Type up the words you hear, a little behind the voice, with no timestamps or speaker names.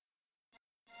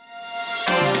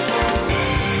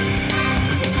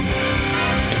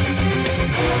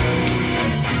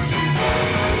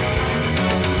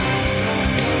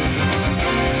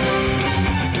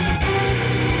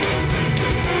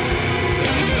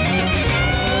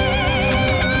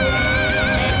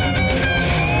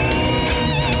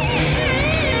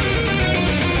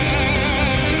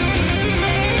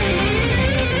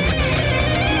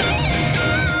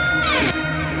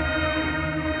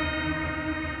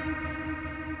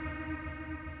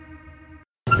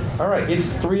All right,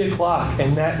 it's 3 o'clock,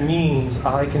 and that means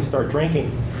I can start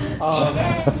drinking.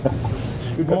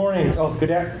 Good morning. Oh, good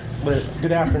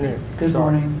afternoon. Good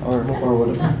morning, or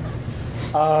whatever.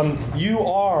 You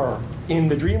are in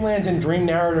the Dreamlands and Dream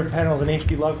Narrative panels in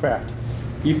H.P. Lovecraft.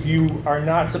 If you are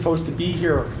not supposed to be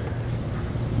here,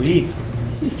 leave.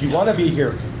 If you want to be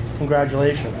here,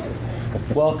 congratulations.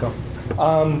 Welcome.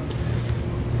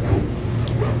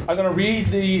 I'm going to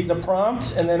read the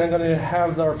prompt, and then I'm going to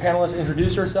have our panelists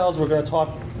introduce ourselves. We're going to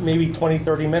talk maybe 20,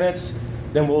 30 minutes.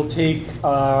 Then we'll take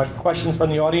questions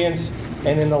from the audience.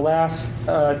 And in the last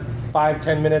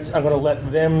 5-10 minutes, I'm going to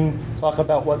let them talk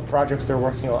about what projects they're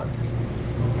working on.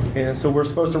 And so we're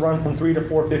supposed to run from 3 to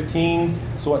 4:15.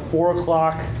 So at 4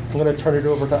 o'clock, I'm going to turn it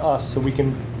over to us so we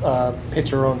can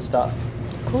pitch our own stuff.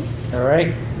 Cool. All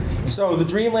right. So the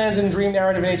Dreamlands and Dream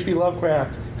Narrative in H.P.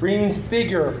 Lovecraft. Dreams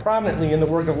figure prominently in the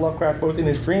work of Lovecraft, both in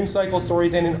his dream cycle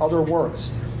stories and in other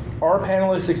works. Our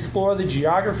panelists explore the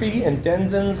geography and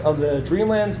denizens of the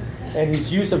Dreamlands and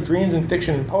his use of dreams in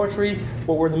fiction and poetry.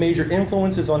 What were the major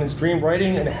influences on his dream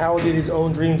writing, and how did his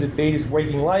own dreams invade his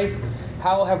waking life?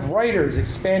 How have writers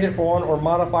expanded on or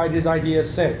modified his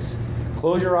ideas since?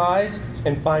 Close your eyes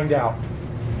and find out.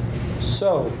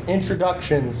 So,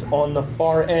 introductions on the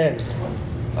far end.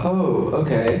 Oh,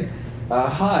 okay.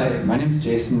 Hi, my name is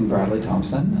Jason Bradley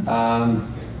Thompson. I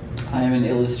am an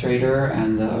illustrator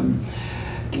and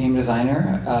game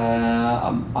designer.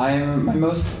 I'm my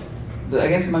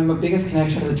biggest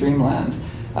connection to the Dreamlands.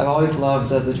 I've always loved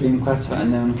the Dream Quest of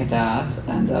Unknown Kadath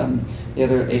and the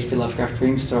other H.P. Lovecraft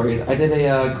dream stories. I did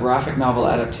a graphic novel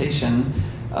adaptation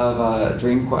of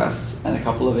Dream Quest and a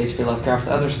couple of H.P. Lovecraft's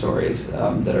other stories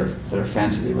that are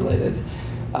fantasy related.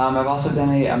 I've also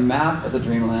done a map of the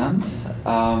Dreamlands.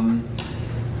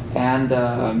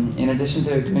 In addition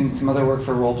to doing some other work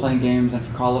for role-playing games and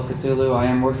for Call of Cthulhu, I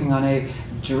am working on a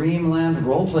Dreamland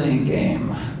role-playing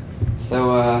game.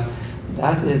 So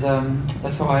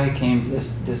that's how I came to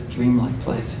this dreamlike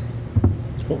place.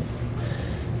 Cool.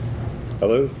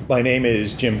 Hello, my name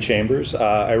is Jim Chambers.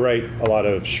 I write a lot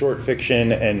of short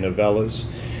fiction and novellas.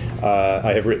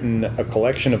 I have written a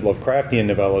collection of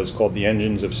Lovecraftian novellas called The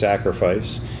Engines of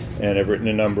Sacrifice, and I've written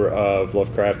a number of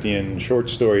Lovecraftian short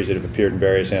stories that have appeared in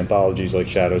various anthologies like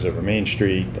Shadows Over Main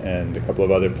Street and a couple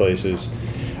of other places.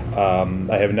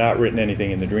 I have not written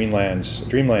anything in the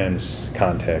Dreamlands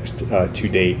context to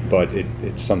date, but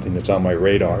it's something that's on my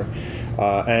radar.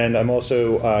 And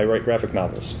I write graphic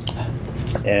novels,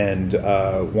 and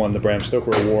won the Bram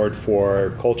Stoker Award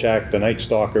for Kolchak, The Night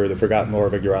Stalker, The Forgotten Lore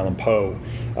of Edgar Allan Poe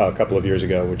a couple of years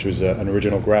ago, which was an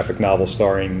original graphic novel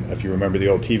starring, if you remember the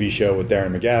old TV show with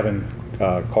Darren McGavin,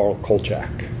 Carl Kolchak.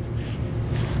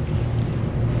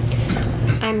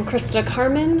 I'm Krista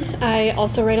Carmen. I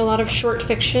also write a lot of short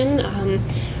fiction. A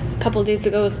couple of days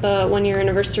ago was the 1-year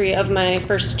anniversary of my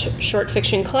first short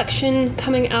fiction collection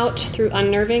coming out through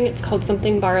Unnerving. It's called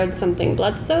Something Borrowed, Something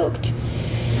Blood-Soaked.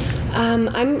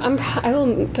 I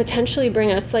will potentially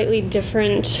bring a slightly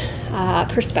different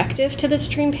perspective to this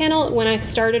dream panel. When I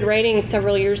started writing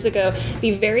several years ago,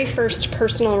 the very first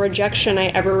personal rejection I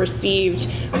ever received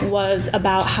was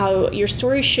about how your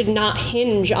story should not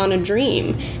hinge on a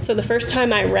dream. So the first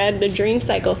time I read the dream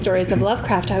cycle stories of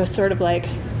Lovecraft, I was sort of like,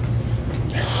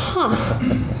 huh.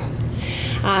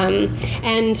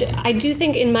 And I do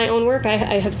think in my own work, I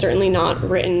have certainly not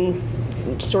written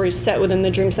stories set within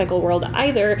the dream cycle world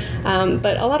either,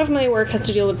 but a lot of my work has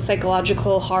to deal with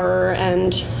psychological horror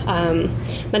and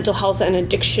mental health and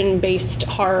addiction-based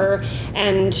horror,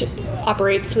 and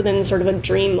operates within sort of a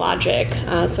dream logic.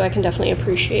 So I can definitely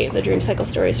appreciate the dream cycle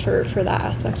stories for that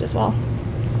aspect as well.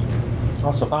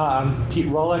 Awesome. I'm Pete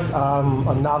Rollick. I'm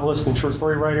a novelist and short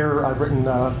story writer. I've written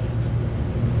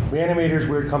Reanimators,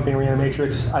 Weird Company,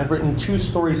 Reanimatrix. I've written 2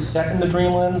 stories set in the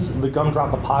Dreamlands, The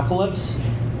Gumdrop Apocalypse.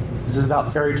 This is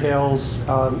about fairy tales,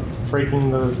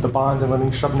 breaking the bonds and letting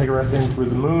Shub-Niggurath in through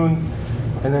the moon,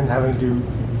 and then having to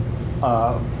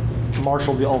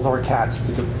marshal the Eldar cats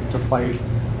to fight.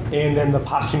 And then the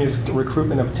posthumous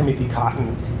recruitment of Timothy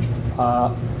Cotton.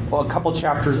 A couple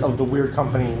chapters of The Weird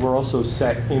Company were also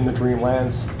set in the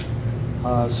Dreamlands.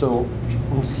 So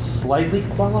I'm slightly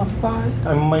qualified.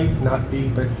 I might not be,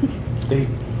 but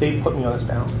they put me on this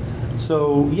panel.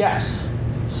 So yes.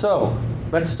 So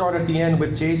let's start at the end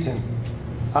with Jason.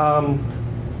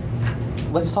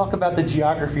 Let's talk about the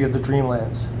geography of the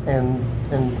Dreamlands, and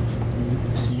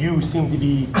you seem to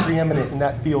be preeminent in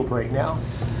that field right now.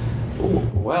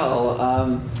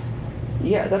 Well,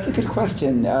 yeah, that's a good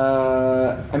question.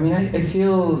 I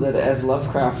feel that as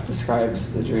Lovecraft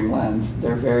describes the Dreamlands,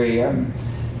 they're very,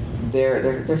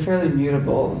 they're fairly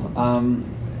mutable.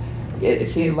 it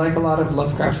seemed like a lot of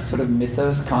Lovecraft's sort of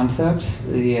mythos concepts.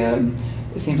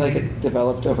 It seems like it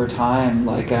developed over time.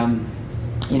 Like,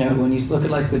 when you look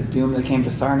at like the doom that came to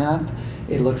Sarnath,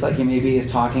 it looks like he maybe is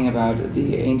talking about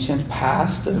the ancient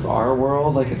past of our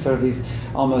world. Like it's sort of these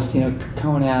almost,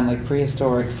 Conan, like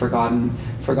prehistoric, forgotten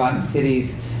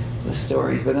cities, the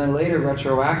stories. But then later,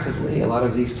 retroactively, a lot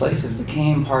of these places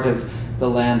became part of the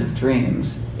land of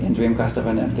dreams in Dream Quest of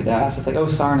Unknown Kadath. It's like, oh,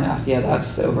 Sarnath, yeah,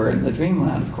 that's over in the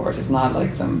Dreamland, of course. It's not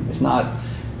like it's not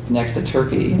next to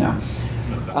Turkey,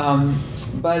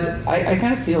 But I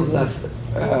kind of feel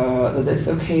that it's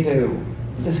okay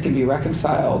this can be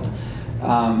reconciled,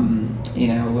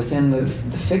 within the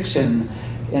fiction,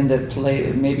 in that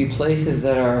maybe places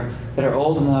that are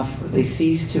old enough, they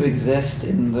cease to exist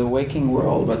in the waking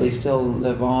world, but they still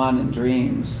live on in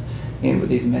dreams, with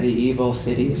these medieval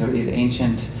cities or these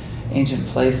ancient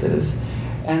places.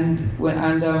 And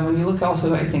when you look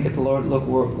also, I think, at the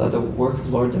work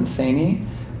of Lord Dunsany,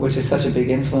 which is such a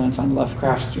big influence on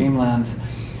Lovecraft's Dreamlands,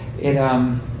 it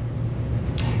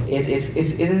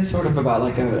is sort of about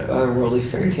like a otherworldly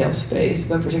fairy tale space,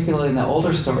 but particularly in the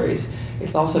older stories,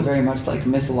 it's also very much like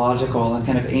mythological and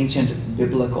kind of ancient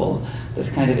biblical, this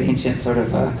kind of ancient sort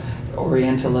of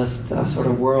Orientalist sort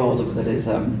of world that is,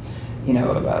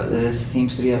 this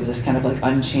seems to be of this kind of like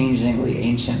unchangingly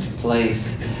ancient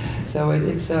place. So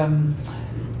it's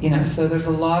so there's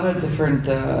a lot of different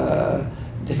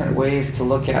ways to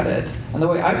look at it, and the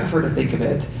way I prefer to think of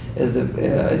it is that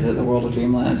the world of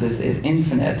Dreamlands is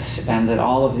infinite, and that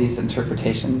all of these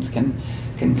interpretations can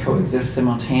coexist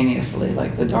simultaneously,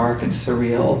 like the dark and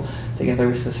surreal together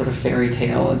with the sort of fairy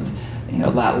tale and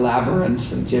that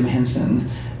labyrinth of Jim Henson,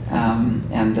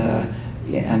 and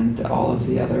all of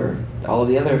the other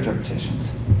interpretations.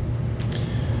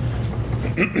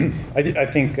 I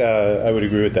think I would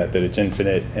agree with that it's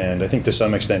infinite, and I think to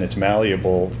some extent it's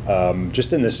malleable,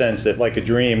 just in the sense that, like a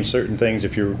dream, certain things,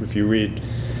 if you read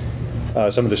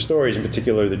some of the stories, in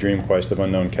particular the Dream Quest of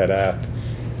Unknown Kadath,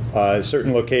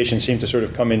 certain locations seem to sort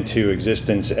of come into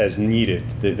existence as needed.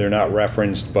 They're not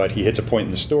referenced, but he hits a point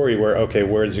in the story where, okay,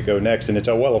 where does it go next? And it's,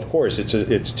 oh, well, of course,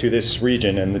 it's to this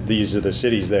region, and these are the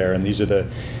cities there, and these are the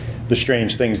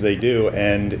strange things they do,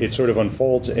 and it sort of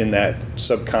unfolds in that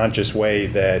subconscious way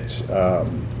that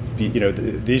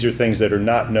these are things that are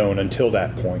not known until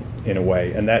that point, in a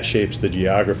way, and that shapes the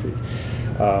geography.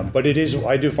 But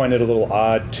I do find it a little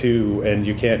odd too, and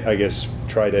you can't, I guess,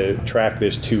 try to track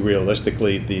this too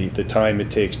realistically, the time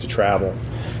it takes to travel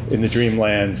in the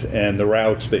Dreamlands and the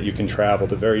routes that you can travel,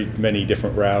 the very many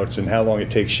different routes, and how long it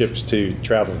takes ships to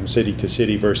travel from city to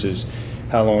city versus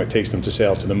how long it takes them to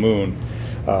sail to the moon.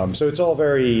 So it's all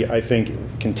very, I think,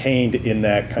 contained in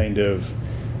that kind of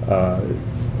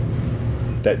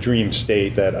that dream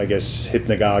state, that, I guess,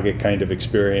 hypnagogic kind of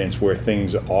experience where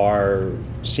things are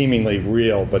seemingly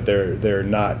real, but they're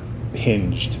not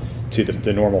hinged to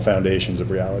the normal foundations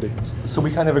of reality. So we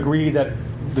kind of agree that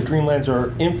the Dreamlands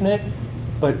are infinite,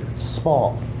 but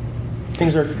small.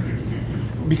 Things are,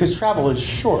 because travel is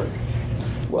short.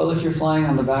 Well, if you're flying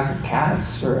on the back of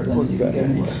cats, sure, then you can get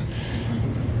anywhere.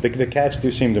 The cats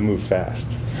do seem to move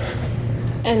fast.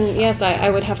 And yes, I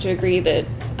would have to agree that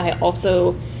I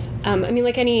also,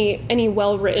 like any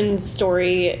well-written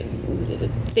story,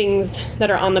 things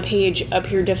that are on the page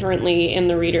appear differently in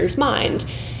the reader's mind.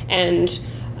 And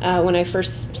when I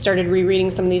first started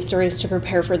rereading some of these stories to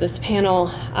prepare for this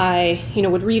panel, I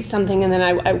would read something, and then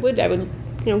I would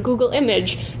Google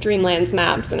image Dreamlands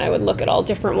maps, and I would look at all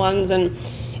different ones. And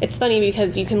it's funny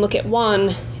because you can look at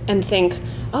one and think,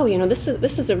 oh, this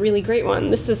is a really great one.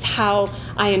 This is how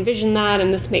I envision that,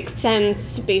 and this makes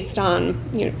sense based on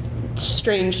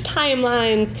strange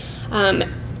timelines.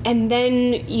 And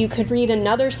then you could read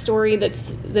another story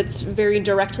that's very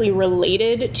directly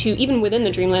related to, even within the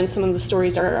Dreamlands, some of the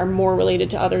stories are more related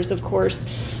to others, of course.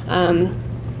 And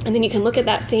then you can look at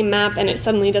that same map and it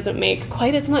suddenly doesn't make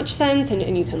quite as much sense,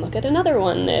 and you can look at another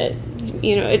one that,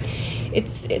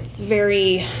 it's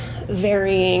very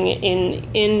varying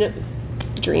in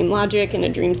dream logic and a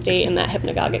dream state in that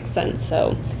hypnagogic sense.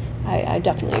 So I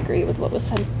definitely agree with what was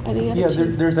said by the other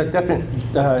two. There's a definite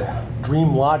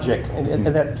dream logic, and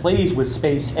that plays with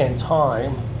space and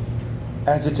time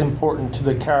as it's important to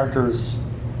the characters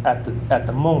at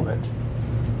the moment.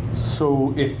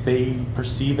 So if they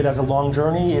perceive it as a long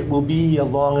journey, it will be a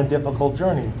long and difficult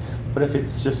journey. But if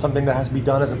it's just something that has to be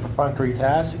done as a perfunctory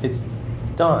task, it's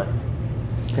done.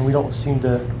 And we don't seem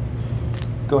to...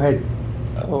 Go ahead.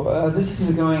 This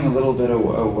is going a little bit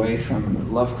away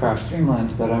from Lovecraft's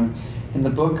Dreamlands, but in the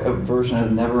book, a version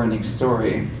of Neverending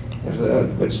Story,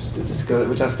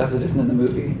 which has stuff that isn't in the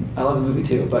movie. I love the movie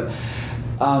too, but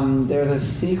there's a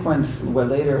sequence where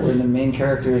later when the main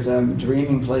character is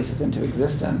dreaming places into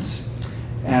existence,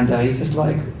 and he's just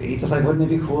like, wouldn't it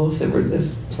be cool if it were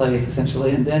this place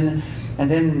essentially? And then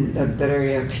that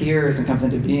area appears and comes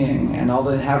into being, and all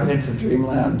the inhabitants of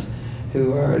Dreamland,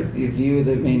 who view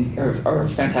the main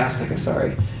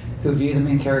who view the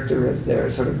main character as their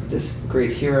sort of this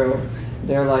great hero,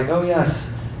 they're like, oh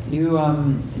yes, you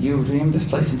dreamed this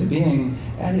place into being,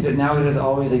 and now it has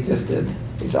always existed.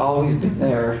 It's always been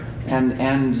there,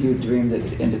 and you dreamed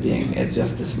it into being at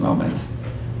just this moment.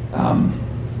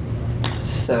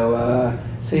 So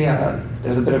yeah,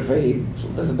 there's a bit of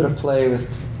play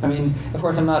with. I mean, of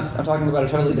course, I'm talking about a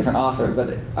totally different author,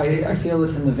 but I feel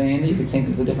it's in the vein that you could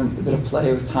think there's a bit of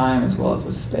play with time as well as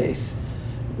with space,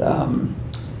 and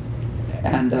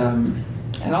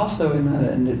also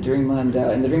in the Dreamland,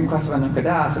 in the Dream Quest of Unknown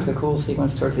Kadath, there's a cool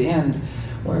sequence towards the end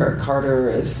where Carter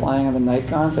is flying on the night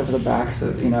gaunts over the backs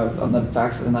of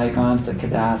the night gaunts to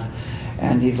Kadath,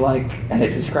 and he's like, and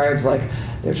it describes like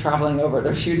they're traveling at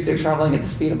the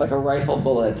speed of like a rifle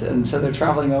bullet, and so they're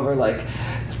traveling over like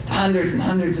hundreds and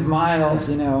hundreds of miles,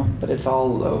 but it's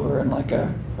all over in like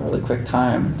a really quick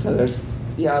time. So there's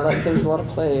a lot of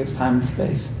play of time and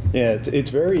space. Yeah,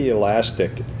 it's very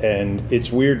elastic, and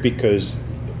it's weird because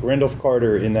Randolph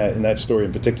Carter in that story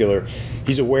in particular,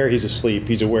 he's aware he's asleep,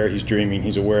 he's aware he's dreaming,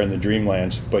 he's aware in the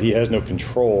dreamlands, but he has no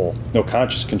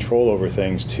conscious control over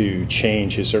things to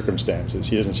change his circumstances.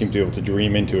 He doesn't seem to be able to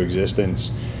dream into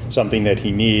existence something that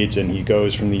he needs, and he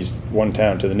goes from one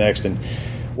town to the next, and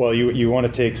well, you want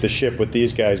to take the ship with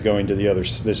these guys going to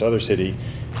this other city,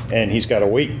 and he's got to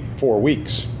wait 4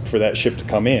 weeks for that ship to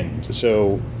come in.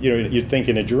 So, you'd think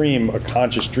in a dream, a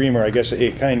conscious dreamer, I guess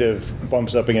it kind of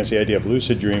bumps up against the idea of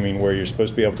lucid dreaming, where you're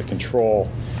supposed to be able to control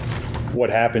what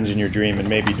happens in your dream and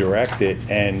maybe direct it.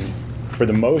 And for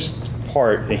the most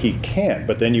part, he can't.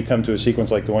 But then you come to a sequence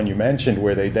like the one you mentioned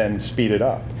where they then speed it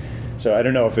up. So I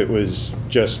don't know if it was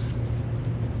just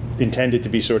intended to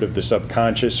be sort of the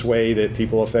subconscious way that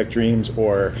people affect dreams,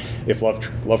 or if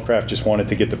Lovecraft just wanted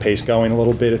to get the pace going a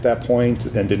little bit at that point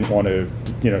and didn't want to,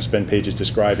 spend pages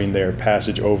describing their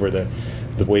passage over the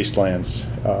wastelands.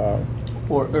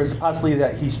 Or is it possibly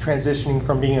that he's transitioning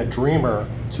from being a dreamer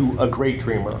to a great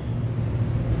dreamer,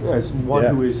 as one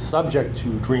who is subject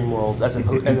to dream worlds,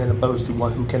 opposed to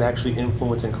one who can actually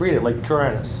influence and create it, like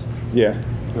Kuranes? Yeah.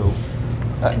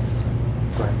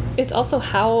 It's also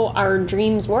how our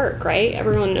dreams work, right?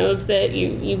 Everyone knows that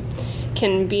you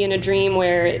can be in a dream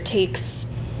where it takes,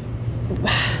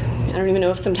 I don't even know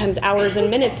if sometimes hours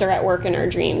and minutes are at work in our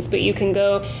dreams, but you can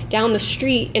go down the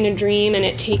street in a dream and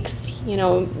it takes,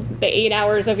 the 8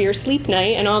 hours of your sleep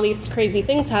night and all these crazy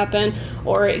things happen,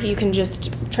 or you can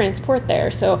just transport there.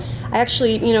 So I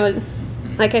actually,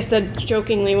 like I said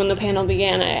jokingly when the panel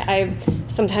began, I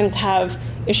sometimes have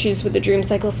issues with the dream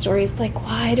cycle stories, like,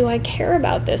 why do I care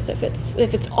about this if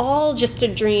it's all just a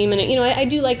dream? And I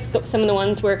do like some of the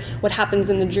ones where what happens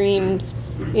in the dreams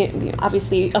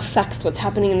obviously affects what's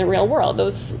happening in the real world.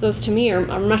 Those to me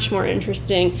are much more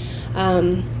interesting.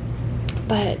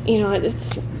 But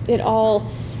it all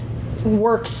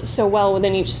works so well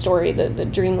within each story. The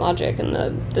dream logic and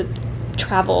the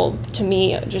travel, to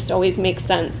me, just always makes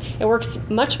sense. It works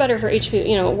much better for H.P.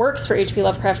 It works for H.P.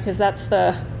 Lovecraft because that's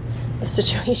the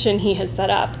situation he has set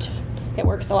up. It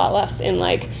works a lot less in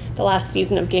like the last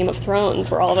season of Game of Thrones,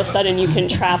 where all of a sudden you can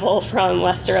travel from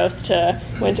Westeros to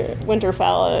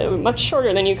Winterfell much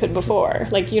shorter than you could before.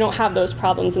 Like, you don't have those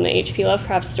problems in the H.P.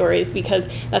 Lovecraft stories because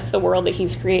that's the world that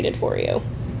he's created for you.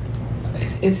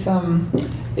 It's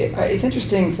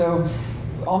interesting. So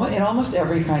in almost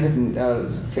every kind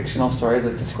of fictional story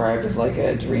that's described as like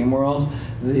a dream world,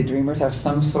 the dreamers have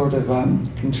some sort of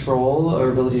control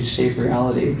or ability to shape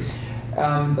reality.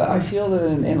 But I feel that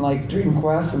in like Dream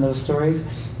Quest and those stories,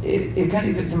 it kind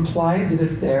of, it's implied that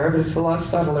it's there, but it's a lot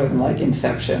subtler than like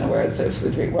Inception, where it's the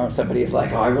dream where somebody is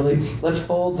like, let's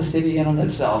fold the city in on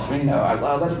itself,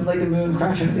 let's like the moon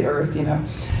crash into the earth,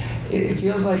 It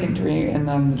feels like in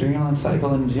the Dreamland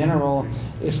cycle in general,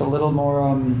 it's a little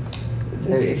more.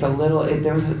 That's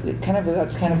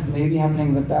kind of maybe happening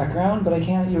in the background, but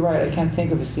you're right, I can't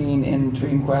think of a scene in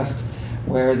Dream Quest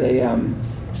where they,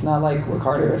 it's not like where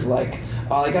Carter is like,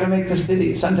 I gotta make the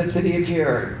Sunset City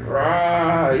appear,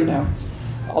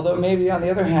 Although maybe on the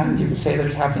other hand, you could say that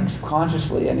it's happening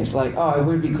subconsciously, and he's like, it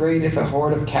would be great if a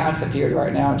horde of cats appeared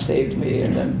right now and saved me,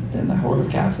 and then the horde of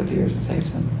cats appears and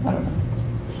saves him. I don't know.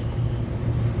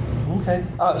 Okay.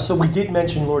 So we did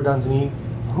mention Lord Dunsany.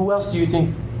 Who else do you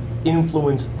think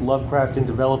influenced Lovecraft in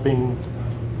developing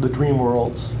the dream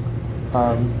worlds?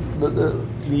 The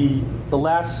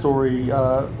last story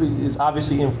is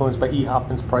obviously influenced by E.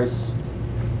 Hoffman's Price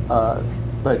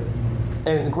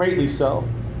and greatly so.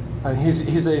 And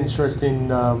he's an interesting,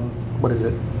 what is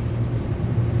it?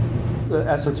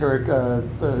 Esoteric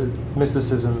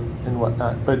mysticism and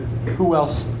whatnot. But who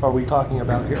else are we talking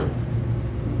about here?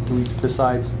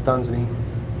 Besides Dunsany?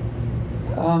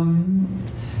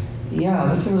 Yeah,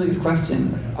 that's a really good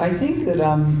question. I think that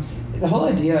the whole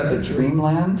idea of a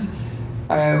dreamland,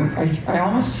 I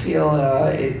almost feel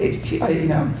I'm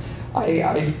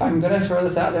going to throw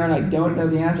this out there and I don't know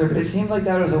the answer, but it seems like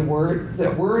that was the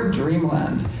word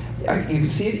dreamland. You can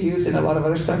see it used in a lot of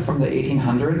other stuff from the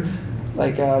 1800s,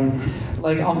 like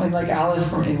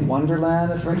Alice in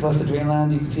Wonderland. That's very close to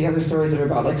dreamland. You can see other stories that are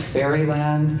about like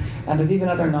fairyland, and there's even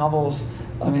other novels.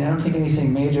 I mean, I don't think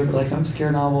anything major, but like some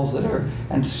obscure novels that are,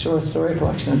 and short story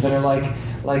collections that are like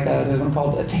there's one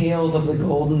called Tales of the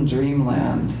Golden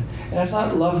Dreamland. And it's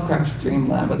not Lovecraft's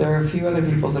Dreamland, but there are a few other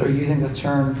peoples that are using this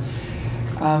term.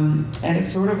 And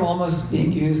it's sort of almost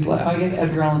being used like, I guess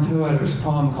Edgar Allan Poe had a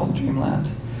poem called Dreamland.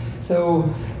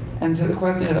 So the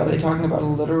question is, are they talking about a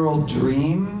literal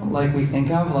dream like we think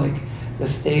of, like the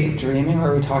state of dreaming,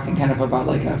 or are we talking kind of about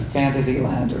like a fantasy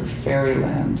land or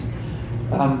fairyland?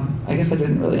 I guess I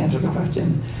didn't really answer the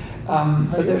question.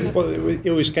 But there's... Well,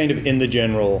 it was kind of in the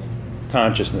general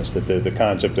consciousness that the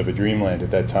concept of a dreamland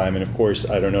at that time, and of course,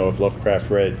 I don't know if Lovecraft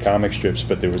read comic strips,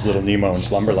 but there was Little Nemo in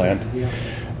Slumberland,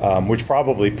 which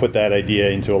probably put that idea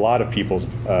into on a lot of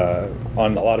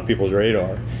people's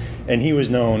radar. And he was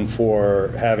known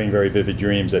for having very vivid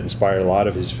dreams that inspired a lot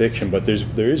of his fiction. But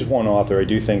there is one author I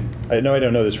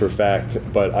don't know this for a fact,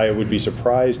 but I would be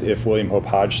surprised if William Hope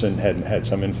Hodgson hadn't had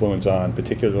some influence on,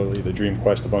 particularly the Dream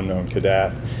Quest of Unknown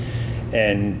Kadath,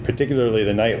 and particularly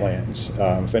the Nightlands.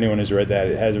 If anyone has read that,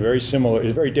 it has it's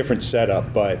a very different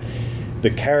setup, but the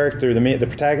character, the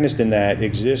protagonist in that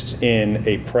exists in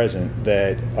a present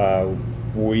that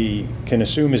we can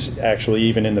assume is actually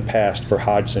even in the past for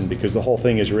Hodgson, because the whole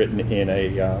thing is written in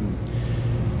a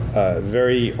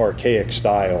very archaic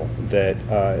style that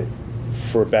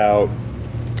for about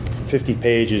 50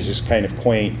 pages is kind of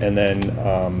quaint and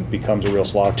then becomes a real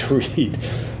slog to read.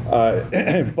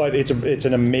 But it's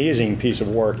an amazing piece of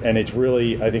work, and it's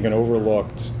really, I think, an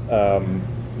overlooked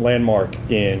landmark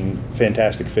in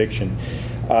fantastic fiction.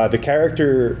 The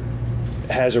character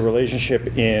has a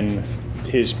relationship in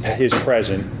his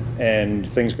present, and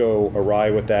things go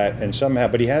awry with that, and somehow,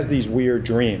 but he has these weird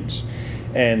dreams,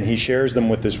 and he shares them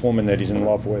with this woman that he's in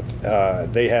love with.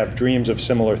 They have dreams of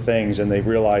similar things, and they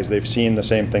realize they've seen the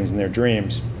same things in their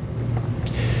dreams.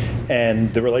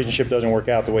 And the relationship doesn't work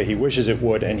out the way he wishes it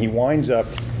would, and he winds up,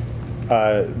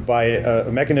 by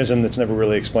a mechanism that's never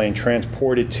really explained,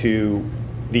 transported to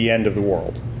the end of the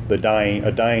world, a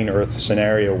dying Earth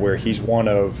scenario where he's one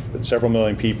of several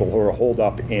million people who are holed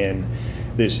up in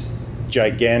this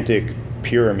gigantic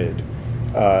pyramid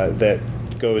that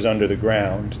goes under the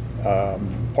ground.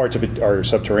 Parts of it are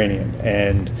subterranean,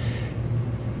 and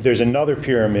there's another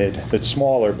pyramid that's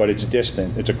smaller, but it's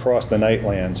distant. It's across the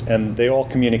Nightlands, and they all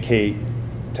communicate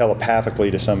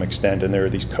telepathically to some extent, and there are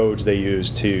these codes they use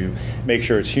to make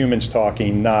sure it's humans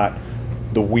talking, not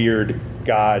the weird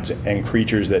gods and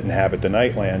creatures that inhabit the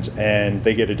Nightlands. And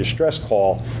they get a distress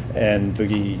call, and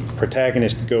the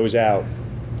protagonist goes out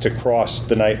to cross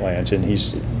the Nightlands, and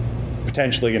he's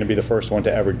potentially going to be the first one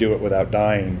to ever do it without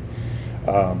dying.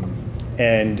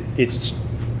 And it's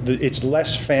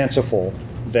less fanciful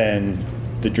than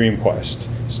the Dream Quest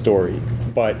story,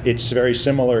 but it's very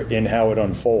similar in how it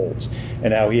unfolds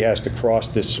and how he has to cross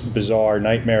this bizarre,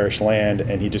 nightmarish land,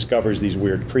 and he discovers these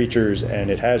weird creatures,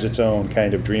 and it has its own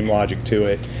kind of dream logic to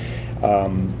it.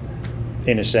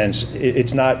 In a sense,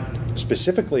 it's not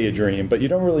specifically a dream, but you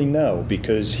don't really know,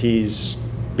 because he's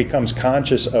becomes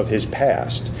conscious of his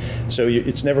past. So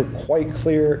it's never quite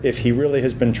clear if he really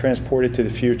has been transported to the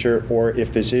future or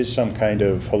if this is some kind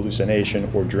of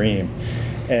hallucination or dream.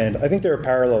 And I think there are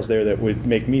parallels there that would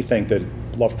make me think that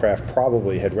Lovecraft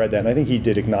probably had read that. And I think he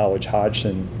did acknowledge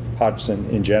Hodgson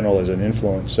in general as an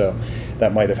influence, so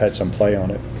that might have had some play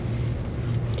on it.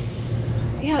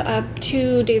 Yeah,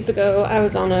 2 days ago I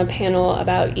was on a panel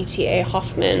about E.T.A.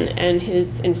 Hoffmann and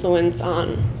his influence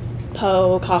on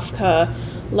Poe, Kafka,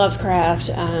 Lovecraft,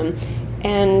 and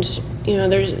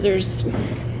there's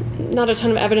not a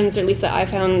ton of evidence, or at least that I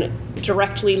found,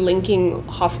 directly linking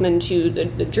Hoffmann to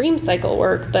the dream cycle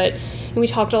work, but we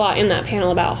talked a lot in that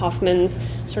panel about Hoffmann's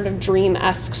sort of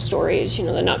dream-esque stories,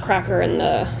 the Nutcracker and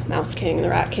the Mouse King and the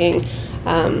Rat King.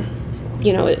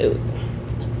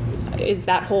 Is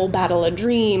that whole battle a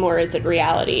dream, or is it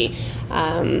reality?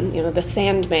 The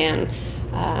Sandman,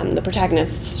 the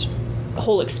protagonist's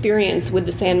whole experience with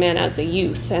the Sandman as a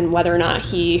youth, and whether or not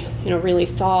he really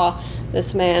saw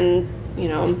this man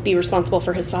be responsible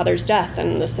for his father's death,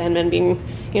 and the Sandman being,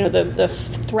 the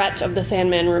threat of the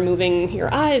Sandman removing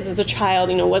your eyes as a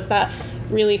child. Was that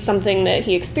really something that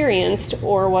he experienced,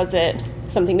 or was it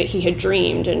something that he had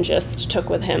dreamed and just took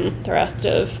with him the rest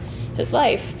of his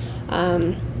life?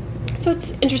 So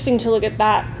it's interesting to look at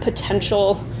that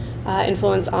potential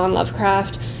influence on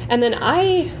Lovecraft. And then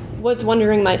I was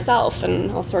wondering myself,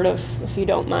 and I'll sort of, if you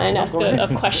don't mind, ask a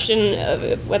question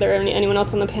of whether anyone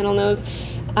else on the panel knows.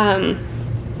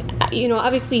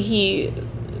 Obviously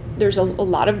there's a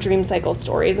lot of dream cycle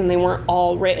stories, and they weren't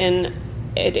all written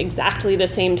at exactly the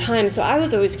same time. So I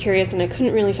was always curious, and I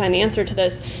couldn't really find the answer to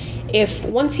this, if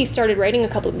once he started writing a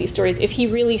couple of these stories, if he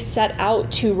really set out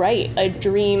to write a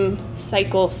dream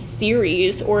cycle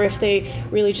series, or if they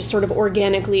really just sort of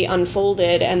organically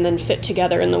unfolded and then fit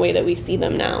together in the way that we see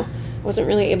them now. I wasn't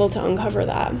really able to uncover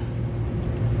that.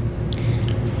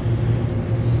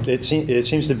 It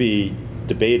seems to be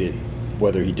debated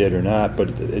whether he did or not, but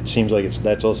it seems like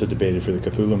that's also debated for the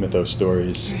Cthulhu Mythos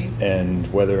stories, right, and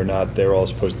whether or not they're all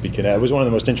supposed to be connected. It was one of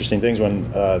the most interesting things when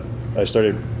I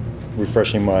started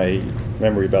refreshing my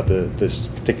memory about this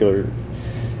particular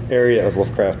area of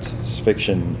Lovecraft's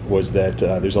fiction, was that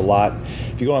there's a lot.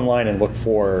 If you go online and look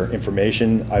for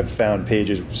information, I've found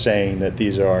pages saying that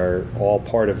these are all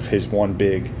part of his one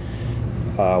big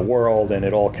world and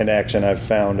it all connects, and I've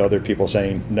found other people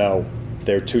saying no,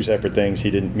 they're two separate things,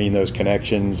 he didn't mean those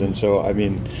connections. And so, I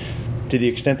mean, to the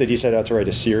extent that he set out to write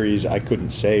a series, I couldn't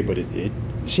say, but it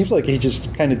seems like he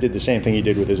just kind of did the same thing he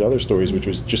did with his other stories, which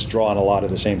was just draw on a lot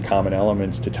of the same common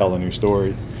elements to tell a new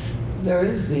story. There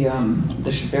is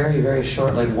this very, very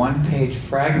short, one-page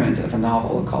fragment of a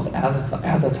novel called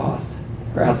Azathoth,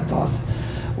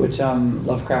 which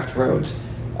Lovecraft wrote,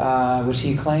 which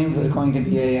he claimed was going to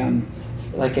be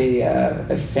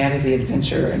a fantasy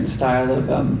adventure in the style of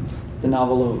the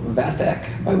novel of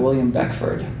Vathek by William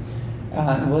Beckford.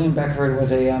 William Beckford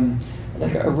was a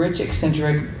rich,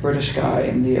 eccentric British guy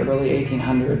in the early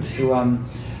 1800s who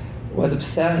was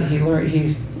obsessed. He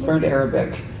learned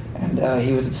Arabic, and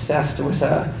he was obsessed with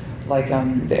the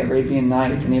Arabian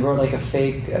Nights, and he wrote a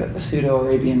fake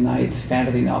pseudo-Arabian Nights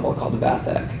fantasy novel called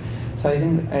Vathek. So I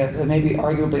think maybe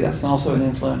arguably that's also an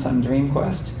influence on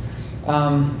DreamQuest.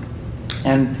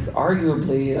 And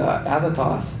arguably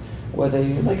Azathoth was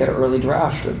an early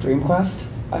draft of DreamQuest.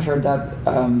 I've heard that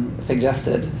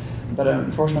suggested, but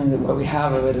unfortunately what we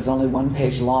have of it is only one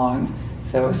page long,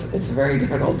 so it's very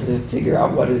difficult to figure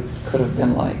out what it could have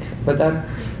been like.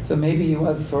 So maybe he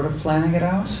was sort of planning it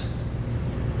out?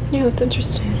 Yeah, that's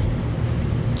interesting.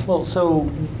 Well,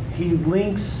 so he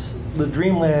links the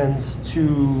Dreamlands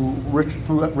to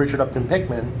Richard Upton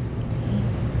Pickman,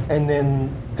 and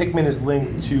then Pickman is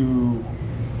linked to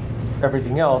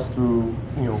everything else through,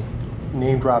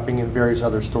 name dropping in various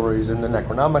other stories in the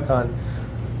Necronomicon.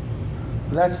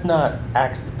 That's not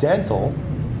accidental.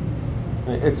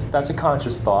 That's a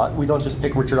conscious thought. We don't just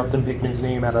pick Richard Upton Pickman's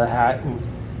name out of the hat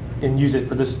and use it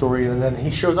for this story, and then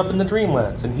he shows up in the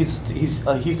Dreamlands, and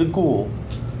he's a ghoul.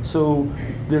 So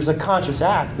there's a conscious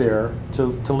act there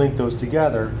to link those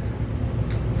together.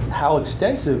 How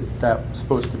extensive that's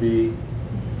supposed to be,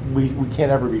 we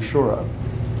can't ever be sure of.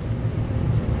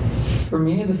 For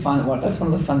me, that's one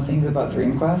of the fun things about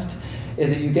DreamQuest,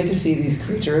 is that you get to see these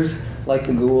creatures like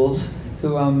the ghouls,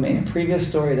 who in a previous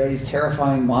story they're these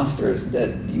terrifying monsters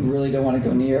that you really don't want to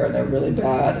go near, and they're really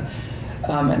bad.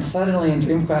 And suddenly in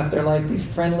DreamQuest they're like these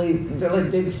they're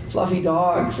like big fluffy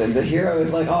dogs, and the hero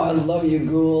is like, oh, I love you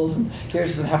ghouls, and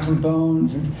have some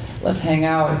bones, and let's hang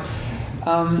out.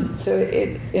 So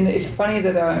it's funny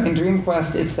that in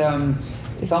DreamQuest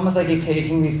it's almost like he's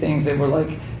taking these things that were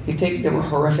that were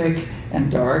horrific and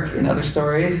dark in other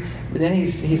stories, but then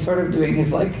he's sort of doing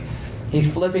he's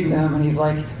flipping them, and he's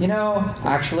like,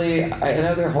 actually, I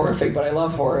know they're horrific, but I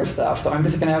love horror stuff, so I'm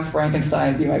just gonna have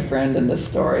Frankenstein be my friend in this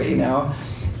story,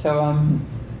 So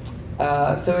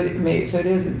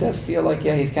it does feel like,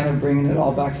 yeah, he's kind of bringing it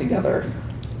all back together.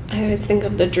 I always think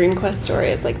of the DreamQuest story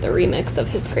as like the remix of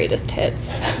his greatest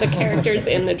hits. The characters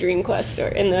in the DreamQuest or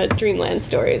in the Dreamland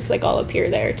stories all appear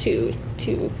there to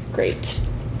great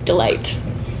delight.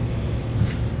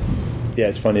 Yeah,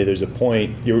 it's funny. There's a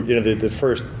point. The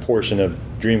first portion of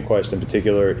DreamQuest in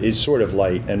particular is sort of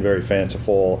light and very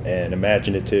fanciful and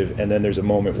imaginative, and then there's a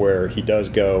moment where he does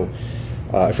go.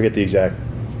 I forget the exact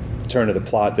turn of the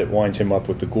plot that winds him up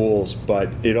with the ghouls, but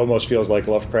it almost feels like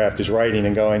Lovecraft is writing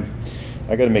and going,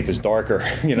 I got to make this darker,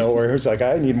 or it's like,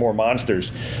 I need more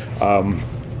monsters.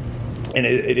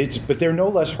 And but they're no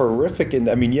less horrific.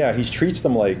 He treats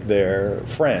them like they're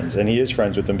friends, and he is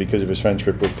friends with them because of his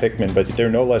friendship with Pickman, but they're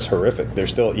no less horrific. They're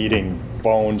still eating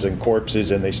bones and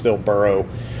corpses, and they still burrow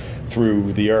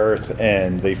through the earth,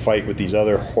 and they fight with these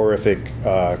other horrific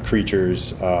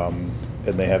creatures, and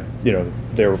they have,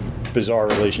 their bizarre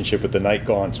relationship with the Night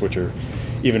Gaunts, which are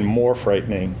even more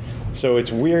frightening. So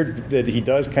it's weird that he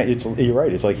does you're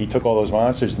right. It's like he took all those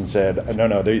monsters and said,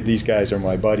 no, these guys are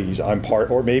my buddies. I'm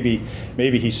part, or maybe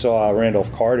he saw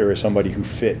Randolph Carter as somebody who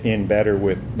fit in better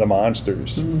with the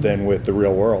monsters than with the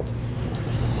real world.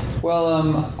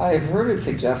 Well, I've heard it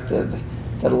suggested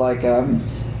that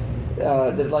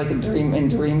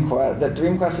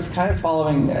Dream Quest is kind of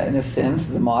following, in a sense,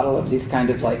 the model of these kind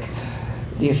of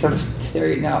these sort of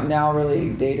now really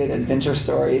dated adventure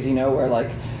stories, where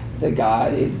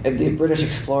the British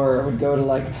explorer would go to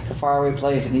the faraway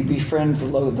place and he befriends the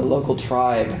local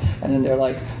tribe, and then they're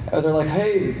like,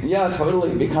 hey, yeah,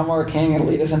 totally, become our king and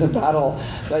lead us into battle.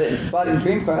 But in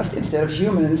Dream Quest, instead of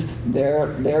humans,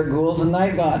 they're ghouls and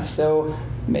Night Gaunts. So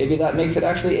maybe that makes it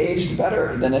actually aged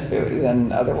better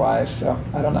than otherwise. So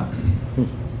I don't know.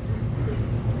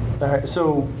 All right.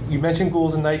 So you mentioned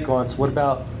ghouls and Night Gaunts. What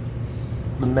about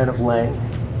the Men of Leng?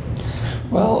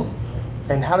 Well,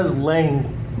 and how does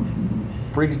Leng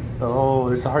bridge? Oh,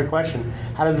 it's a hard question.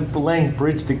 How does Leng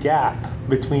bridge the gap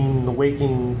between the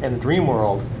waking and the dream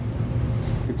world?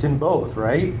 It's in both,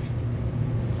 right?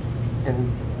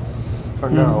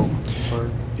 Or no?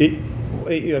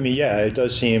 It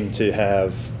does seem to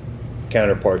have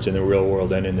counterparts in the real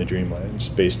world and in the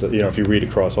Dreamlands, based on, if you read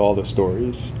across all the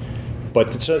stories.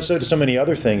 But so do so many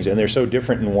other things, and they're so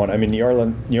different in one. I mean,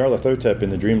 Nyarlathotep in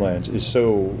the Dreamlands is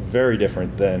so very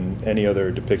different than any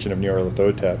other depiction of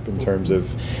Nyarlathotep in terms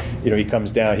of, he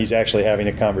comes down, he's actually having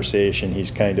a conversation, he's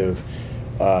kind of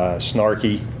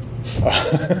snarky,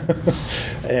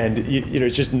 and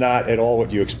it's just not at all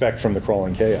what you expect from the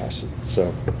Crawling Chaos.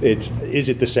 So is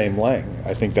it the same Leng?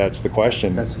 I think that's the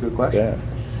question. That's a good question.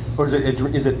 Yeah. Or is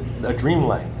it a dream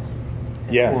Leng?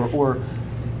 Yeah.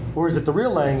 Or is it the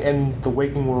real Leng and the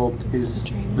waking world is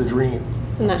the dream?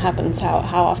 And that happens, how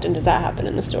often does that happen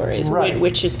in the stories? Right.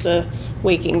 Which is the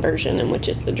waking version and which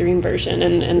is the dream version,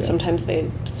 and sometimes they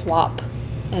swap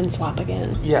and swap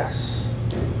again. Yes.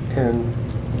 And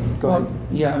go ahead.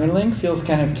 Yeah, Leng feels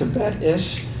kind of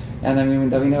Tibet-ish, and I'm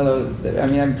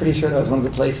pretty sure that was one of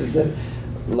the places that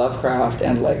Lovecraft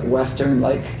and Western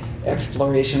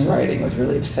exploration writing was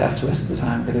really obsessed with at the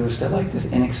time, because it was still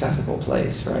this inaccessible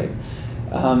place, right?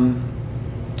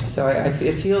 So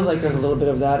it feels like there's a little bit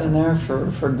of that in there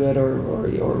for good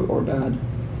or bad.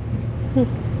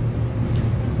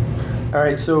 All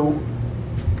right, so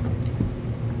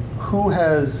who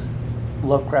has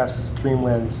Lovecraft's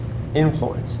Dreamlands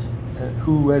influenced?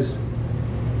 Who has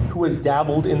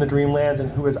dabbled in the Dreamlands, and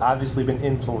who has obviously been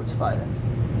influenced by it?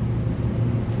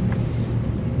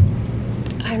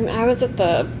 I was at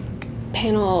the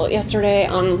panel yesterday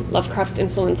on Lovecraft's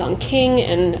influence on King,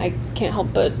 and I can't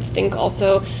help but think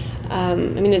also,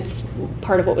 it's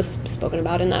part of what was spoken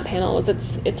about in that panel, is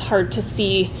it's hard to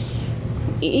see,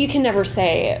 you can never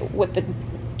say what the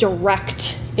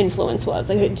direct influence was.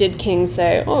 Did King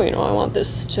say, I want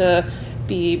this to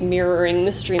be mirroring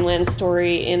this Dreamland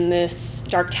story in this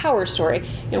Dark Tower story?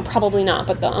 Probably not,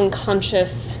 but the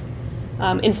unconscious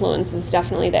influence is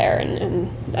definitely there,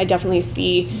 and I definitely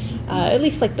see at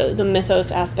least the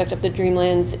mythos aspect of the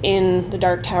Dreamlands in the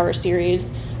Dark Tower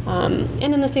series, and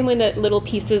in the same way that little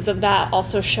pieces of that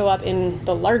also show up in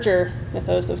the larger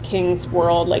mythos of King's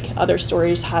world. Other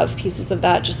stories have pieces of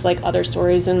that, just like other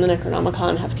stories in the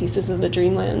Necronomicon have pieces of the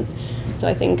Dreamlands. So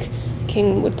I think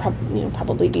King would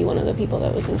probably be one of the people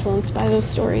that was influenced by those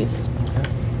stories.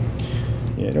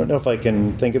 Yeah, I don't know if I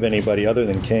can think of anybody other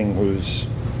than King who's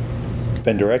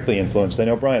been directly influenced. I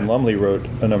know Brian Lumley wrote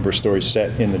a number of stories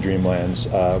set in the Dreamlands,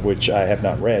 which I have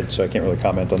not read, so I can't really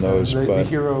comment on those. The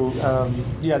hero,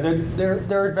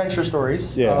 they're adventure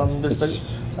stories. Yeah, there's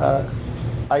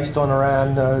Ice Dawn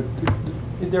Aran,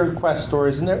 they're quest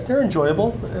stories, and they're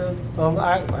enjoyable.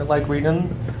 I like reading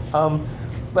them,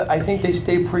 but I think they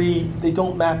stay they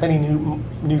don't map any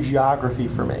new geography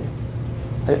for me.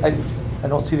 I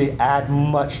don't see they add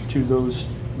much to those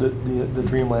the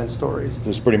Dreamland stories.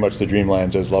 There's pretty much the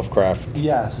Dreamlands as Lovecraft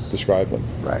described them.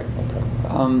 Right.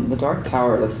 Okay. The Dark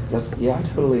Tower. That's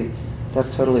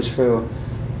totally true.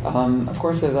 Of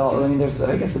course, there's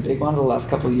I guess a big one of the last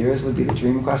couple of years would be the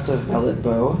Dream Quest of Velid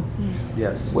Bo.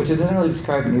 Yes. Which it doesn't really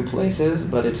describe new places,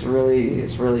 but it's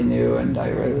really new, and I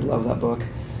really love that book.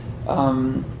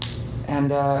 And in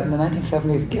the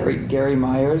 1970s, Gary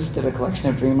Myers did a collection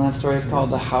of Dreamland stories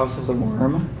called The House of the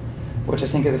Worm, which I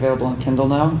think is available on Kindle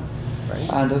now. Right.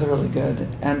 And those are really good.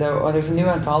 And there's a new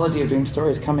anthology of dream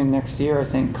stories coming next year, I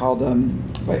think, called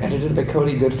edited by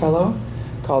Cody Goodfellow,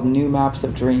 called New Maps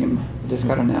of Dream. It just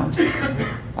got announced.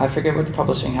 I forget what the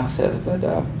publishing house is, but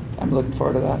I'm looking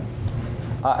forward to that.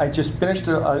 I just finished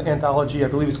an anthology, I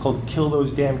believe it's called Kill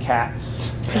Those Damn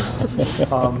Cats.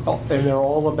 And they're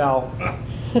all about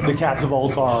the cats of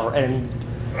Ulthar. And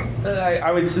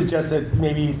I would suggest that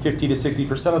maybe 50 to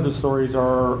 60% of the stories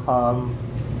are,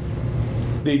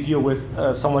 they deal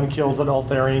with someone kills an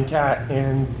Ultharian cat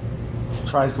and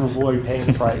tries to avoid paying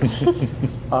the price.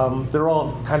 They're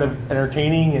all kind of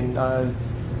entertaining, and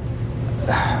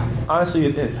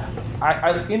honestly,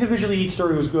 I individually each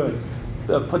story was good.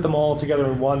 Put them all together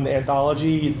in one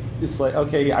anthology, it's like,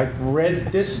 okay, I've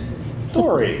read this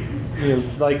story,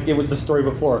 like it was the story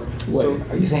before. Wait, So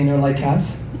are you saying you don't like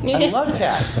cats? I love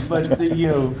cats, but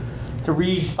to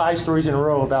read 5 stories in a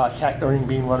row about a cat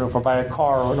being run over by a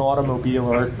car or an automobile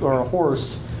or a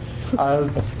horse,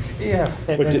 yeah.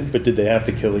 But did they have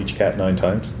to kill each cat 9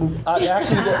 times?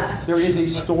 Actually, there is a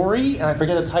story, and I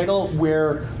forget the title,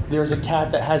 where there's a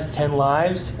cat that has 10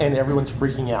 lives, and everyone's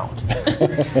freaking out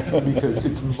because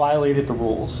it's violated the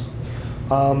rules.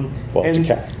 It's a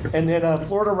cat. And then a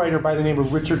Florida writer by the name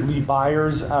of Richard Lee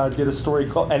Byers did a story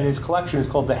called, and his collection is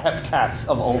called The Hep Cats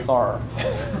of Ulthar.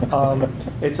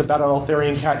 It's about an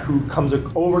Ultharian cat who comes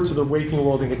over to the waking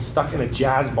world and gets stuck in a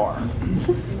jazz bar.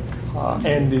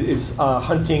 And is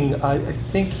hunting, I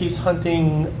think he's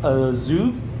hunting a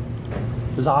Zog,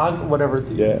 whatever.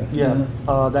 Yeah.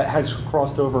 That has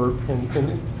crossed over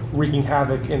and wreaking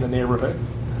havoc in the neighborhood.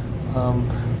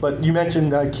 But you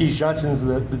mentioned Keith Johnson's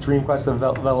The Dream Quest of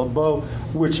Velabo,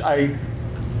 which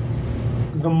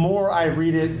the more I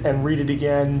read it and read it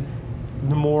again,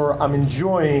 the more I'm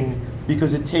enjoying,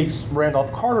 because it takes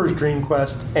Randolph Carter's Dream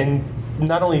Quest and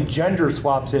not only gender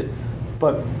swaps it,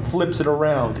 but flips it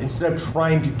around. Instead of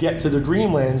trying to get to the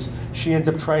Dreamlands, she ends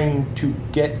up trying to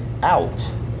get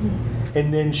out.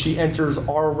 And then she enters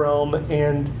our realm,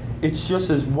 and it's just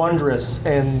as wondrous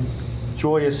and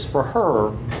joyous for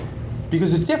her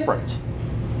because it's different.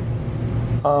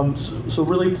 So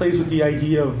really plays with the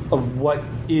idea of what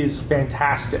is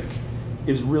fantastic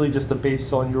is really just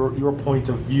based on your point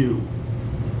of view.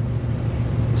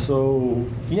 So,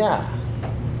 yeah.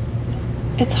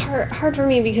 It's hard for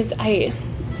me because I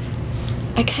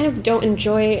kind of don't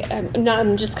enjoy.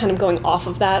 I'm just kind of going off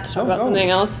of that to talk about something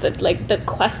else. But like the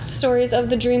quest stories of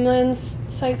the Dreamlands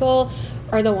cycle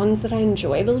are the ones that I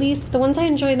enjoy the least. The ones I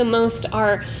enjoy the most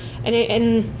are,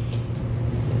 and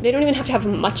they don't even have to have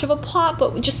much of a plot,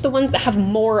 but just the ones that have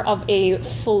more of a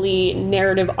fully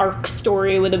narrative arc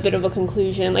story with a bit of a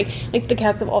conclusion. Like the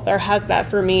Cats of Ulthar has that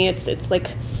for me. It's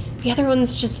like the other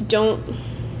ones just don't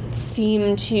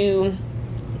seem to.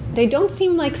 They don't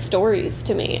seem like stories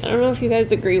to me. I don't know if you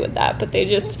guys agree with that, but they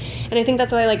just, and I think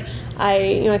that's why,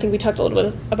 I think we talked a little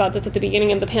bit about this at the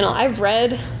beginning of the panel. I've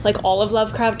read, all of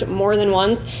Lovecraft more than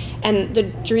once, and the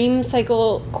Dream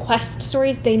Cycle quest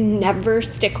stories, they never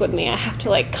stick with me. I have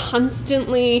to,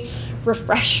 constantly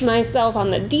refresh myself on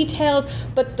the details,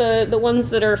 but the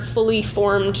ones that are fully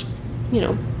formed,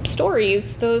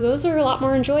 stories, those are a lot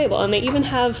more enjoyable, and they even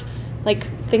have,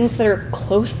 things that are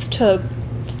close to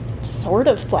sort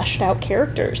of fleshed out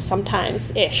characters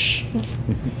sometimes-ish.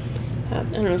 I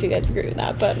don't know if you guys agree with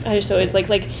that, but I just always like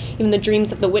even the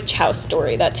Dreams of the Witch House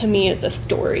story. That to me is a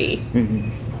story.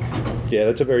 Mm-hmm. Yeah,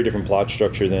 that's a very different plot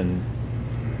structure than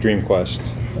Dream Quest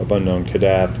of Unknown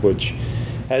Kadath, which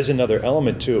has another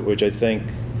element to it, which I think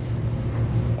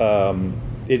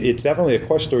it's definitely a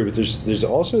quest story, but there's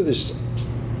also this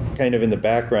kind of in the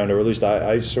background, or at least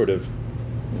I sort of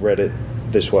read it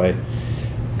this way,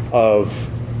 of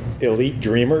elite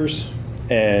dreamers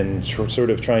and sort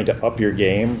of trying to up your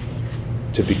game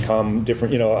to become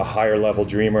different, a higher level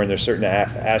dreamer, and there's certain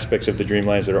aspects of the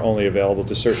Dreamlands that are only available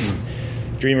to certain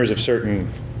dreamers of certain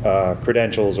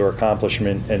credentials or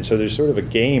accomplishment, and so there's sort of a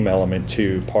game element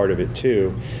to part of it too,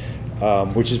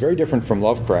 which is very different from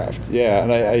Lovecraft. Yeah,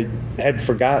 and I had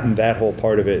forgotten that whole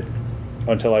part of it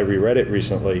until I reread it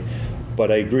recently. But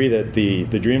I agree that the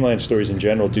Dreamland stories in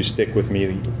general do stick with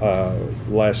me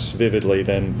less vividly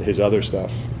than his other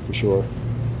stuff, for sure.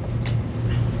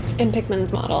 In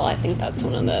Pickman's model, I think that's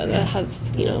one of that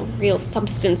has real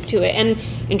substance to it. And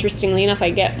interestingly enough,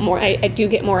 I do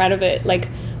get more out of it,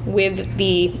 with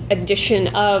the addition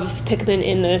of Pickman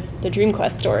in the Dream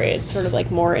Quest story. It's sort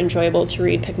of more enjoyable to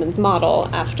read Pickman's model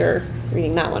after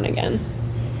reading that one again.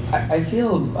 I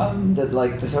feel that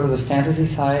the sort of the fantasy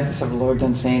side, the sort of Lord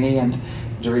Dunsany and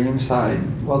dream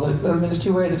side. Well, there's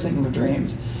 2 ways of thinking of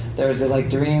dreams. There's a like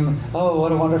dream, oh,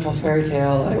 what a wonderful fairy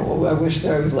tale. I wish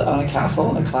I was on a castle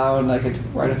on a cloud and I could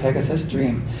ride a Pegasus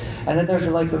dream. And then there's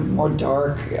like the more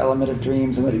dark element of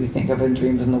dreams and what we think of in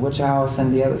Dreams in the Witch House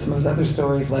and some of those other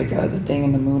stories like The Thing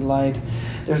in the Moonlight.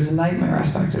 There's the nightmare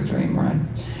aspect of dream, right?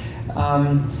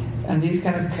 And these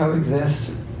kind of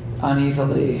coexist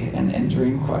uneasily in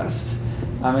Dream Quest.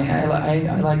 I mean,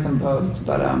 I like them both,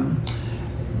 but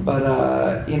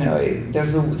you know,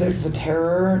 there's the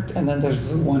terror and then there's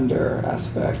the wonder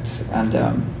aspect, and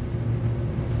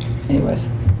anyways.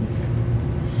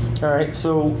 All right,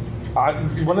 so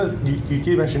you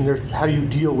did mention there's how you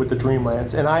deal with the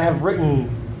Dreamlands, and I have written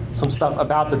some stuff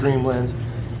about the Dreamlands,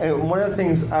 and one of the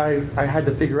things I had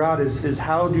to figure out is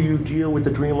how do you deal with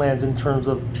the Dreamlands in terms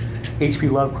of H.P.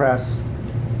 Lovecraft's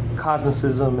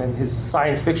cosmicism and his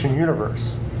science fiction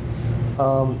universe.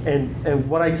 And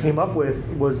what I came up with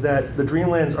was that the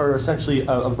Dreamlands are essentially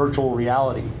a virtual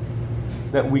reality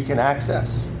that we can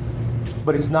access,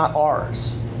 but it's not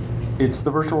ours. It's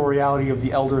the virtual reality of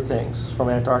the Elder Things from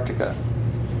Antarctica,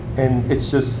 and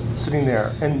it's just sitting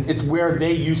there. And it's where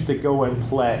they used to go and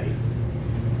play,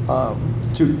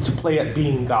 to play at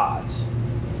being gods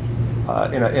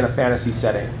in a fantasy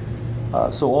setting.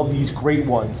 So all these great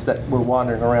ones that were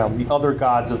wandering around, the other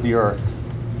gods of the earth,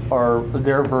 are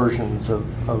their versions of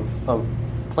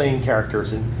playing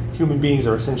characters, and human beings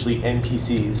are essentially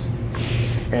NPCs.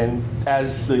 And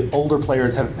as the older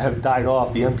players have died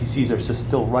off, the NPCs are just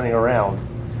still running around,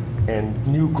 and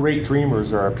new great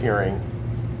dreamers are appearing,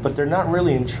 but they're not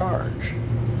really in charge.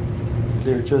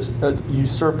 They're just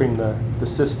usurping the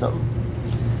system.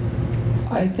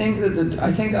 I think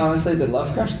honestly that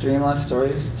Lovecraft's Dreamland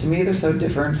stories, to me, they're so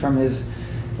different from his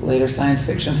later science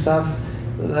fiction stuff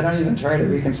that I don't even try to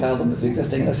reconcile them as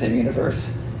existing in the same universe.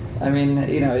 I mean,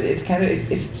 you know, it's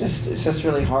just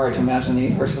really hard to imagine the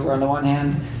universe where on the one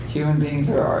hand, humans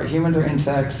are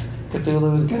insects,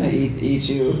 Cthulhu is gonna eat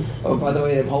you. Oh, by the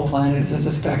way, the whole planet is just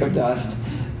a speck of dust.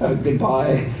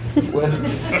 Goodbye.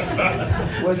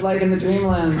 With like in the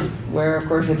Dreamlands, where of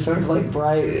course it's sort of like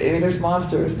bright. I mean, there's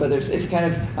monsters, but it's kind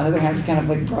of, on the other hand, it's kind of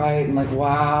like bright and like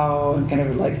wow, and kind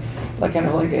of like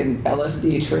an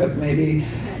LSD trip maybe,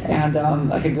 and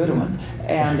like a good one.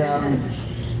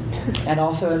 And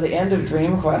also at the end of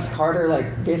Dream Quest, Carter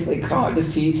like basically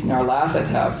defeats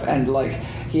Nyarlathotep, and like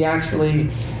he actually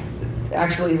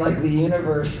like the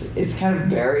universe, it's kind of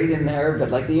buried in there, but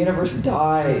like the universe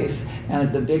dies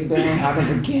and the Big Bang happens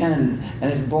again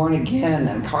and it's born again,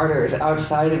 and Carter is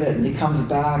outside of it and he comes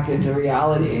back into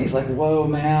reality and he's like, whoa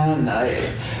man,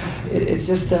 it's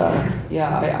just I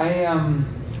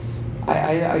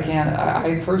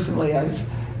personally I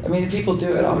mean people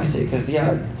do it obviously because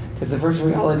the virtual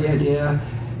reality idea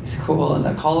is cool, and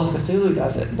the Call of Cthulhu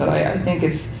does it, but I think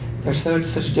they're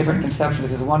such different conceptions,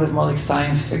 because one is more like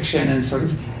science fiction and sort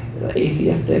of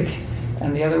atheistic,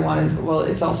 and the other one is, well,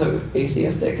 it's also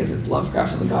atheistic because it's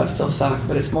Lovecraft and the gods still suck,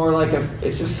 but it's more like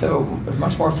it's just so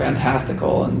much more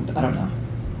fantastical, and I don't know.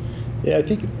 Yeah, I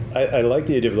think I like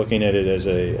the idea of looking at it as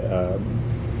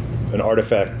an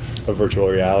artifact of virtual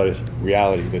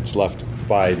reality that's left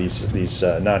by these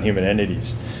non-human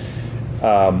entities.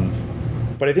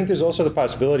 But I think there's also the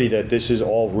possibility that this is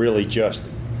all really just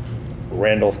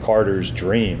Randolph Carter's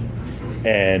dream,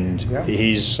 and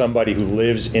he's somebody who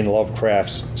lives in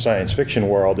Lovecraft's science fiction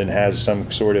world and has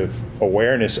some sort of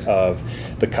awareness of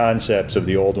the concepts of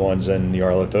the old ones and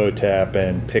Nyarlathotep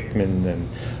and Pickman and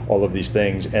all of these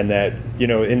things, and that, you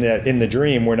know, in the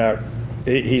dream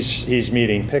he's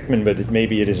meeting Pickman, but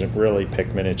maybe it isn't really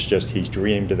Pickman, it's just he's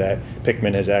dreamed that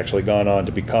Pickman has actually gone on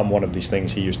to become one of these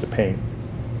things he used to paint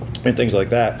and things like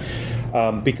that.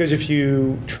 Because if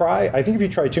you try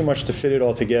too much to fit it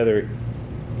all together,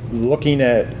 looking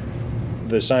at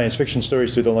the science fiction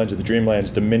stories through the lens of the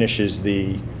Dreamlands diminishes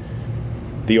the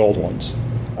old ones.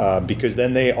 Because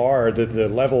then they are, the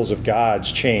levels of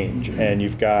gods change, and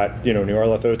you've got, you know,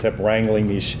 Nyarlathotep wrangling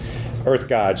these earth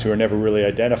gods who are never really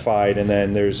identified, and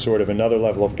then there's sort of another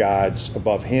level of gods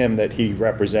above him that he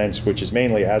represents, which is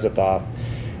mainly Azathoth,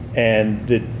 and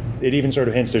it even sort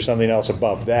of hints there's something else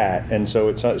above that, and so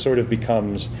it sort of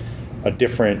becomes a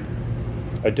different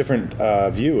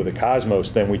view of the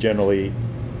cosmos than we generally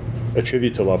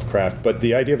attribute to Lovecraft. But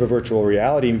the idea of a virtual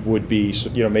reality would be,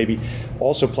 you know, maybe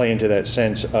also play into that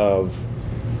sense of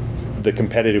the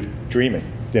competitive dreaming.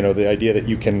 You know, the idea that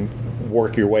you can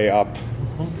work your way up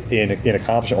in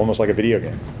accomplishment, almost like a video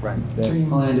game. Right. Yeah.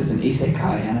 Dreamland is an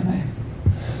isekai anime.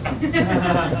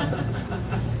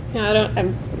 Yeah,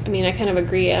 I mean, I kind of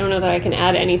agree. I don't know that I can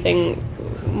add anything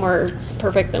more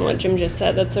perfect than what Jim just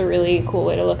said. That's a really cool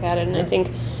way to look at it, and I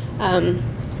think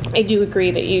I do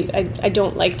agree that I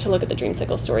don't like to look at the dream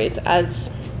cycle stories as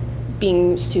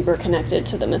being super connected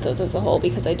to the mythos as a whole,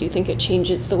 because I do think it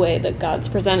changes the way that God's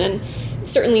presented.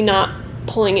 Certainly not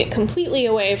pulling it completely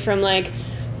away from, like,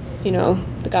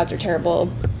 the gods are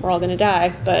terrible, we're all going to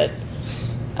die, but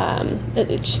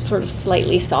it just sort of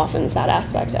slightly softens that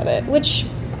aspect of it, which,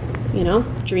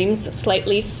 dreams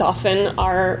slightly soften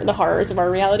the horrors of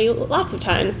our reality lots of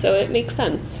times, so it makes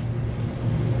sense.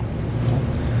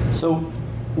 So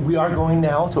we are going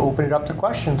now to open it up to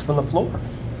questions from the floor.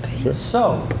 Sure.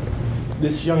 So,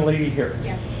 this young lady here.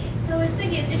 Yes. So I was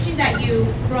thinking it's interesting that you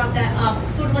brought that up,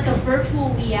 sort of like a virtual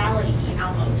reality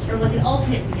almost, or like an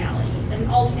alternate reality, like an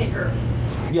alternate Earth.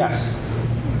 Yes.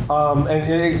 And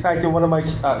in fact, in one of my,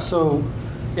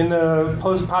 in the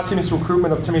posthumous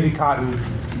recruitment of Timothy Cotton,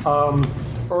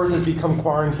 Earth has become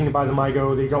quarantined by the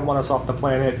MIGO. They don't want us off the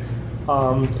planet.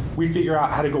 We figure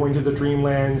out how to go into the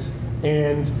Dreamlands,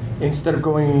 and instead of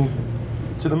going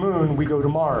to the moon, we go to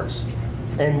Mars.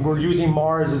 And we're using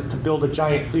Mars to build a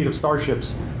giant fleet of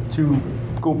starships to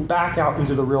go back out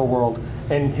into the real world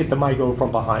and hit the MIGO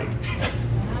from behind.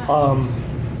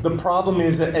 The problem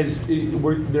is that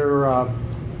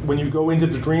when you go into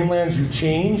the Dreamlands, you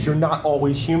change. You're not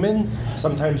always human.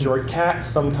 Sometimes you're a cat,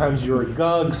 sometimes you're a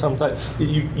gug, sometimes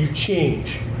you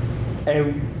change.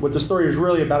 And what the story is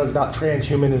really about is about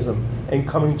transhumanism and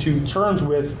coming to terms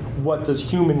with what does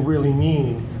human really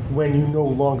mean when you no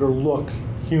longer look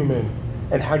human,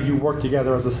 and how do you work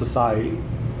together as a society.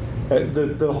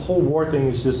 The whole war thing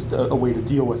is just a way to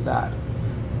deal with that.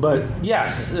 But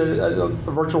yes,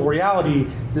 virtual reality,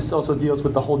 this also deals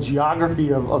with the whole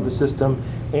geography of the system,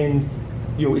 and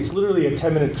it's literally a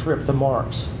 10-minute trip to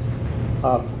Mars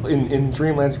in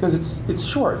Dreamlands, because it's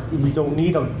short. We don't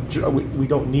need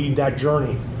that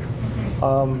journey.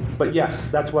 But yes,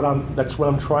 that's what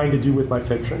I'm trying to do with my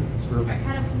fiction. Sort of. I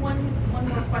kind of one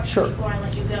more question Sure. before I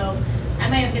let you go. I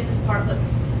might have missed this part, but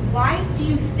why do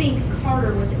you think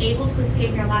Carter was able to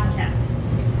escape your lab attack?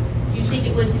 Do you think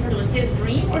it was because it was his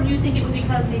dream, or do you think it was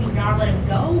because maybe Yar let him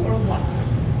go, or what?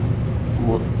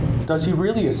 Well, does he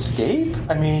really escape?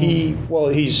 I mean,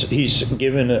 he's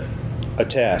given a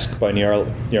task by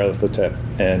Nyarlathotep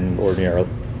or Nyarl.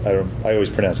 I always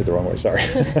pronounce it the wrong way. Sorry.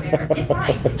 It's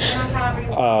fine. It's pronounced however you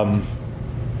want.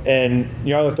 And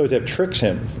Nyarlathotep tricks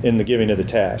him in the giving of the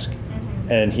task,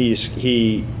 and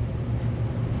he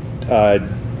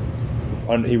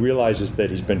realizes that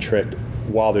he's been tricked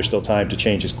while there's still time to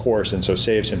change his course, and so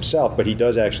saves himself. But he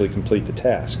does actually complete the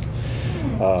task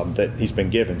that he's been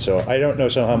given. So I don't know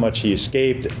how much he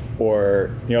escaped,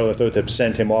 or Nyarlathotep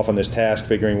sent him off on this task,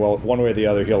 figuring, well, one way or the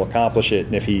other he'll accomplish it,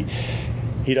 and if he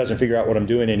doesn't figure out what I'm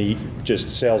doing and he just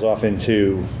sails off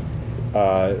into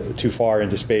too far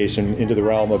into space and into the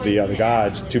realm of the other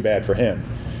gods, too bad for him.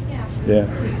 Yeah.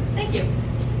 Thank you.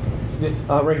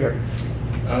 right here.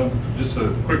 Just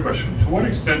a quick question. To what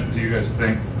extent do you guys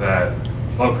think that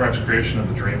Lovecraft's creation of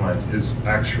the Dreamlands is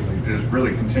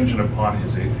really contingent upon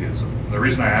his atheism? The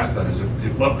reason I ask that is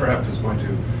if Lovecraft is going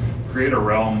to create a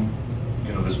realm,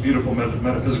 this beautiful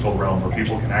metaphysical realm where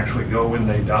people can actually go when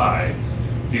they die,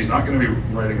 he's not going to be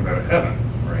writing about heaven,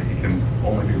 right? He can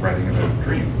only be writing about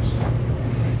dreams.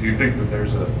 Do you think that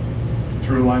there's a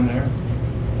through line there?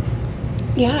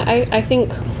 Yeah, I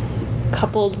think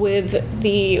coupled with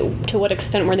to what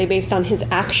extent were they based on his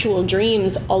actual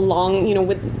dreams along,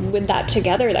 with that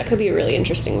together, that could be a really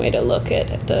interesting way to look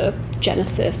at the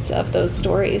genesis of those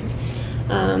stories.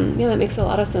 That makes a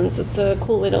lot of sense. It's a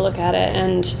cool way to look at it,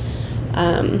 and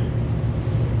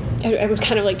I would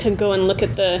kind of like to go and look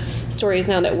at the stories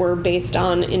now that were based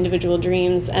on individual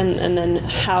dreams, and then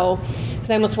how,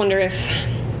 because I almost wonder if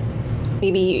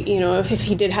maybe, if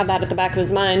he did have that at the back of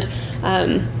his mind,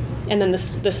 and then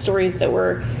the stories that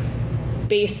were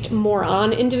based more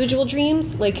on individual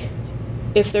dreams, like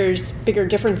if there's bigger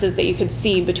differences that you could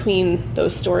see between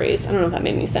those stories. I don't know if that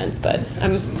made any sense, but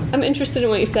I'm interested in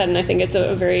what you said, and I think it's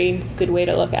a very good way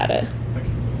to look at it.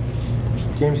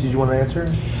 James, did you want to answer?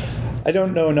 I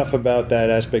don't know enough about that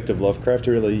aspect of Lovecraft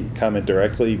to really comment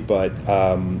directly, but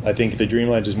I think the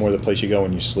Dreamlands is more the place you go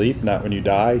when you sleep, not when you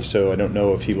die. So I don't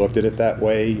know if he looked at it that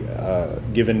way,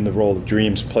 given the role of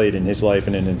dreams played in his life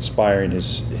and in inspiring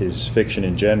his fiction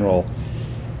in general.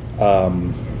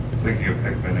 Thinking of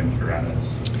Hickman and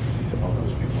Kuranes, all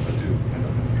those people that do end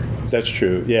up in the Dreamlands. That's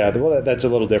true. Yeah, well, that's a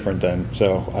little different then.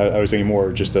 So I was thinking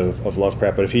more just of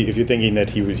Lovecraft. But if you're thinking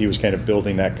that he was kind of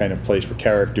building that kind of place for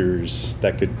characters,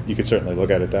 you could certainly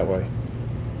look at it that way.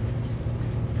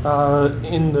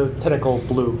 In the tentacle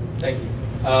blue. Thank you.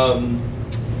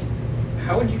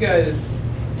 How would you guys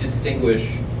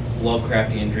distinguish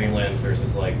Lovecraftian dreamlands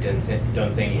versus like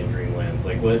Dunsanian dreamlands?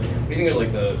 Like, what do you think are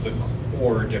like the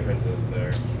core differences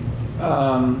there?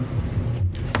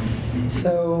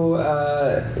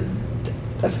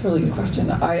 That's a really good question.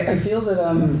 I feel that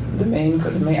the main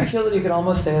I feel that you could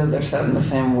almost say that they're set in the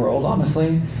same world,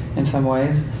 honestly, in some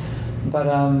ways. But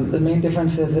the main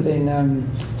difference is that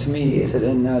to me, is that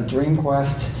in Dream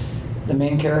Quest, the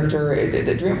main character,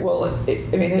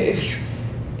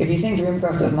 if you think Dream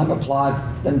Quest doesn't have a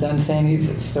plot, then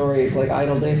Dunsany's stories like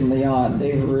Idle Days and Leon,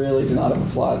 they really do not have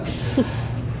a plot.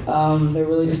 They're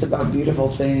really just about beautiful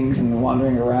things and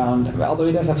wandering around, although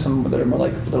he does have some that are more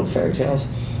like little fairy tales.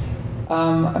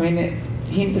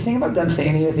 The thing about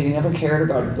Dunsany is that he never cared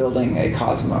about building a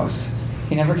cosmos.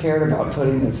 He never cared about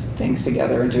putting these things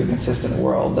together into a consistent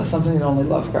world. That's something that only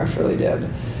Lovecraft really did.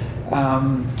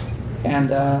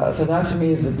 So that to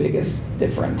me is the biggest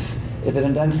difference. Is that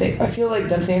in Dunsany, I feel like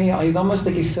Dunsany, he's almost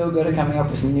like he's so good at coming up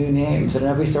with new names, and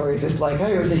in every story he's just like,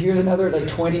 hey, here's another like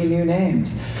 20 new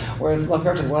names. Whereas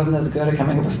Lovecraft wasn't as good at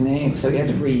coming up with names, so he had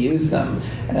to reuse them.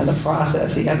 And in the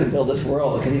process, he had to build this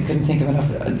world because he couldn't think of enough.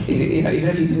 Even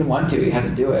if he didn't want to, he had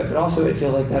to do it. But also, I feel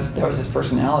like that was his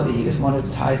personality. He just wanted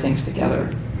to tie things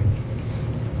together.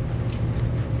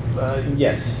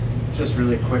 Yes. Just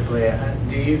really quickly,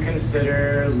 do you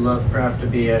consider Lovecraft to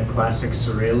be a classic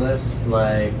surrealist,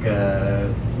 like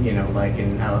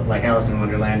like Alice in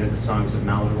Wonderland or the Songs of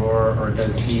Malraux, or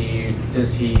does he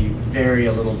vary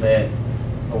a little bit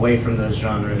away from those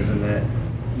genres, and that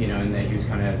he was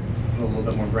kind of a little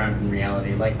bit more grounded in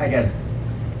reality? Like, I guess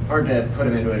hard to put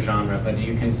him into a genre, but do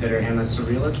you consider him a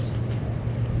surrealist?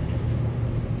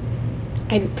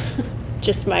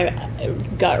 Just my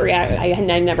gut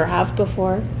reaction. I never have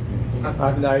before.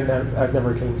 I've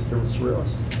never considered him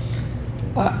surrealist.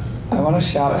 I want to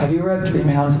shout. Have you read Dream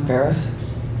Hounds of Paris?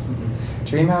 Mm-hmm.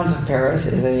 Dream Hounds of Paris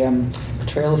is a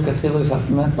portrayal of Cthulhu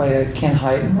supplement by Ken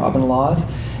Hite and Robin Laws.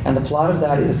 And the plot of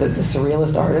that is that the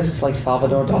surrealist artists like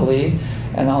Salvador Dali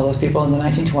and all those people in the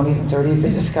 1920s and 30s,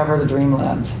 they discover the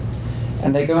dreamlands.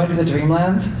 And they go into the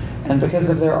dreamlands, and because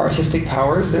of their artistic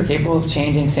powers, they're capable of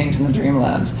changing things in the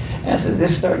dreamlands. And so they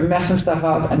start messing stuff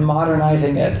up and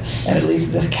modernizing it, and it leads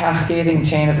to this cascading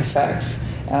chain of effects.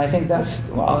 And I think that's,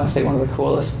 honestly, one of the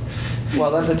coolest. Well,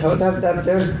 there's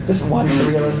this one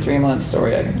surrealist dreamland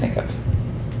story I can think of.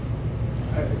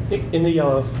 In the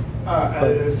yellow.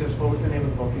 It was just, what was the name of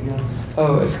the book again?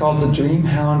 Oh, it's called The Dream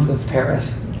Hounds of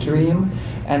Paris. Dream,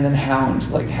 and then hound,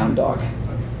 like hound dog.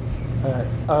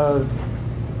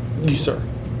 You, sir.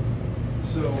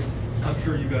 So, I'm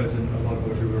sure you guys and a lot of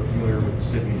other people are familiar with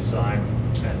Sidney Syme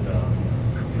and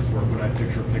his work. When I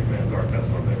picture Pigman's art, that's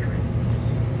what I'm picturing.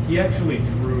 He actually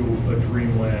drew a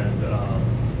dreamland,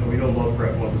 and we know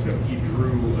Lovecraft loved this. He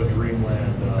drew a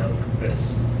dreamland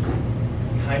that's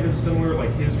kind of similar.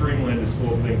 Like, his dreamland is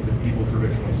full of things that people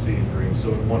traditionally see in dreams.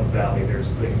 So in one valley,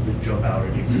 there's things that jump out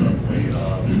at you suddenly.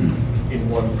 In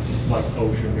one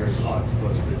ocean, there's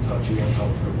octopus that touch you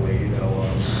uncomfortably.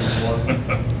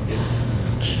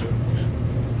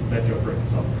 That joke hurts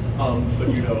itself.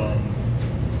 But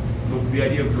the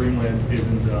idea of dreamlands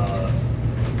isn't.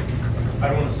 I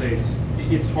don't want to say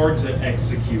it's hard to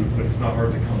execute, but it's not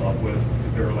hard to come up with,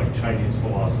 because there are Chinese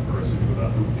philosophers who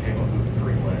came up with the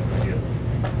dreamlands ideas.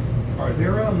 Are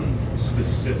there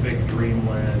specific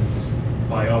dreamlands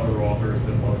by other authors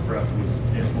that Lovecraft was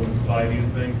influenced by, do you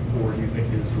think? Or do you think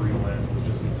his dreamland was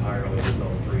just entirely his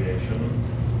own creation?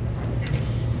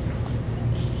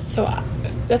 So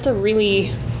that's a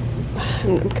really,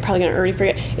 I'm probably going to already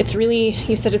forget. It's really,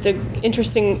 you said it's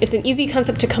it's an easy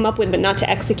concept to come up with, but not to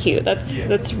execute.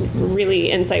 That's really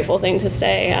insightful thing to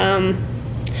say.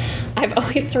 I've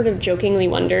always sort of jokingly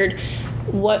wondered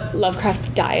what Lovecraft's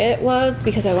diet was,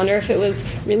 because I wonder if it was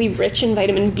really rich in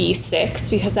vitamin B6,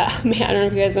 because I don't know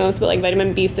if you guys know this, but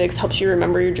vitamin B6 helps you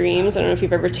remember your dreams. I don't know if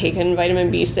you've ever taken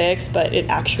vitamin B6, but it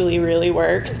actually really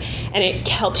works, and it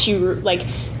helps you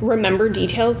remember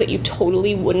details that you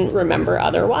totally wouldn't remember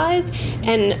otherwise.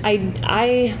 And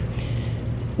I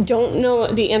don't know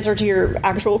the answer to your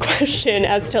actual question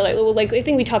as to I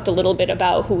think we talked a little bit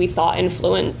about who we thought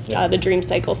influenced the dream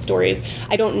cycle stories.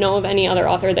 I don't know of any other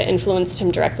author that influenced him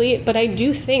directly, but I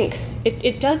do think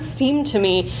it does seem to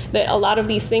me that a lot of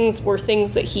these things were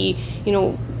things that he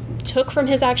took from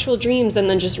his actual dreams and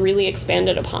then just really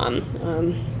expanded upon,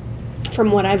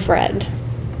 from what I've read.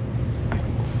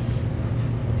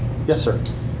 Yes, sir.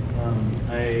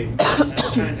 I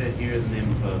was trying to hear the name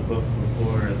of a book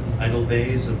before, Idle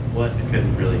Days of what? I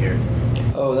couldn't really hear.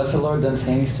 Oh, that's a Lord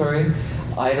Dunsany story.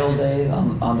 Idle Days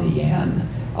on the Yan.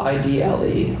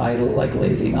 I-D-L-E. Idle like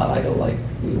lazy, not idle like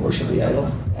we worship the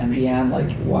idol. And the Yan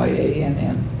like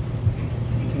Y-A-N-N.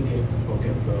 Can think it will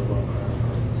get the Lovecraft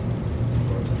process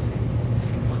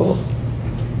Cool.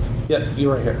 Yeah,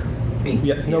 you're right here. Me?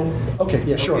 Yeah, no, okay,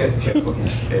 yeah, sure. Okay.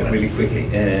 Really quickly.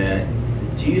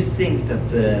 Do you think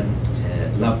that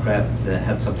Lovecraft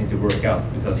had something to work out?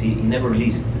 Because he never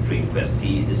released the Dream Quest.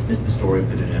 He dismissed the story,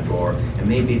 put it in a drawer. And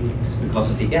maybe it's because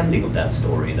of the ending of that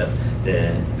story that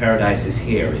the paradise is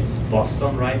here. It's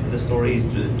Boston, right? The story is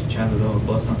to channel over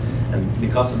Boston. And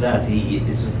because of that,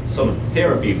 it's a sort of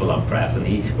therapy for Lovecraft. And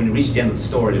when he reached the end of the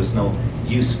story, there was no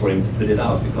use for him to put it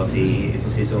out because it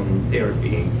was his own therapy.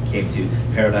 He came to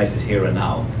paradise is here and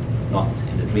now, not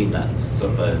in the dreamlands.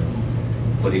 Sort of a,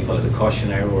 what do you call it, a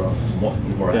cautionary or a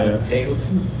morality tale?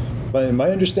 My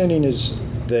understanding is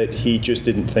that he just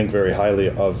didn't think very highly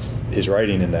of his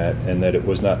writing in that, and that it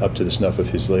was not up to the snuff of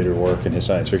his later work and his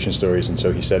science fiction stories, and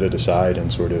so he set it aside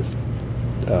and sort of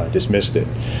dismissed it.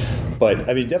 But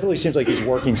I mean, it definitely seems like he's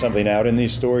working something out in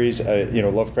these stories.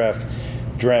 Lovecraft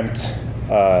dreamt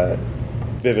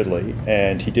vividly,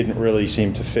 and he didn't really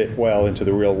seem to fit well into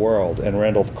the real world. And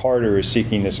Randolph Carter is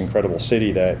seeking this incredible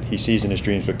city that he sees in his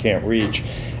dreams but can't reach.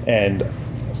 And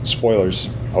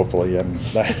spoilers, hopefully,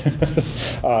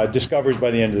 discovers by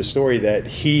the end of the story that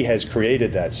he has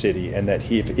created that city, and that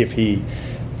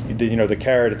the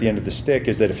carrot at the end of the stick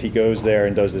is that if he goes there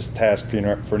and does this task for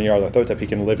Nyarlathotep, he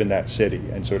can live in that city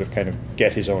and sort of kind of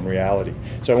get his own reality.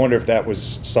 So I wonder if that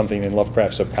was something in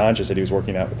Lovecraft's subconscious that he was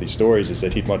working out with these stories, is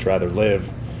that he'd much rather live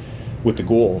with the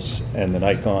ghouls and the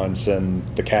Nikons and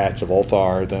the cats of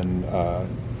Ulthar than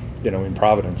in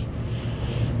Providence.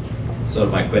 So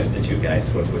my question to you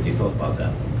guys, what you thought about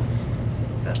that?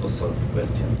 That was sort of the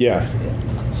question. Yeah.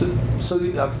 So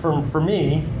for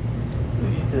me,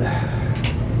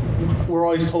 we're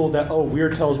always told that,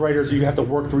 Weird Tales writers, you have to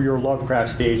work through your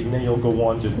Lovecraft stage and then you'll go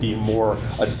on to be more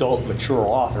adult, mature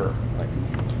author.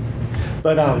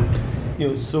 But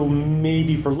so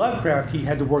maybe for Lovecraft, he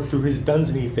had to work through his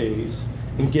Dunsany phase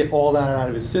and get all that out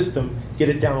of his system, get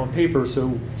it down on paper,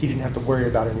 so he didn't have to worry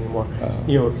about it anymore.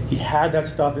 He had that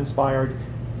stuff inspired.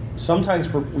 Sometimes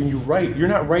when you write, you're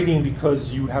not writing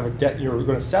because you have a debt, you're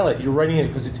going to sell it. You're writing it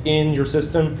because it's in your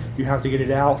system. You have to get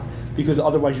it out, because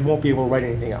otherwise you won't be able to write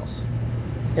anything else.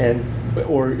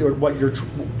 Or what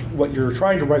you're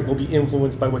trying to write will be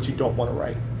influenced by what you don't want to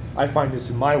write. I find this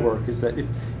in my work, is that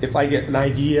if I get an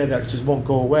idea that just won't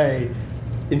go away,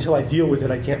 until I deal with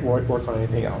it, I can't work on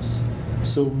anything else.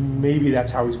 So maybe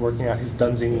that's how he's working out his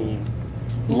Dunsany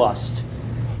lust.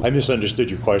 I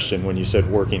misunderstood your question when you said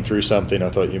working through something. I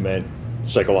thought you meant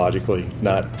psychologically,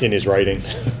 not in his writing.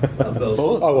 Both.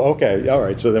 Oh, okay. All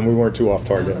right. So then we weren't too off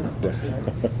target.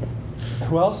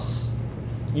 Who else?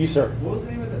 You, sir. What was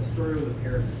the name of that story with the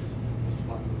pyramids?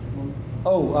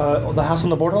 The House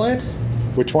on the Borderland?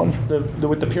 Which one? The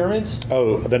with the pyramids?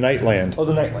 Oh, the Nightland. Oh,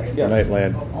 the Nightland, yes. The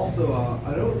Nightland. Also,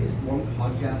 I know at least one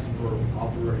podcast for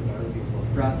author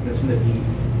Lovecraft mentioned that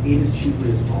he ate as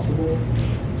cheaply as possible,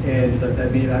 and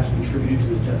that may have actually contributed to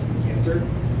his death from cancer.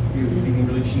 He was eating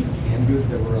really cheap canned goods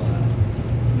that were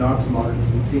not up to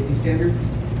modern food safety standards.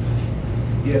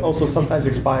 Yeah. Also sometimes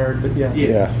expired, but yeah.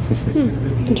 Yeah.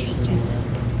 Interesting.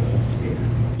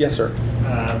 Yes, sir.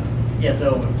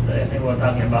 So I think we're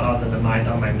talking about also the mind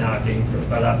on minority influence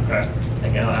by Lovecraft.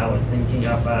 I was thinking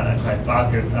of Clive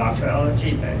Barker's trilogy,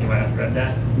 if anyone has read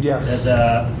that. Yes.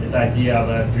 There's this idea of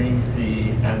a dream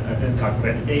sea and a thing called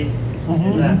quiddity.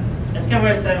 It's kind of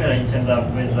very similar in terms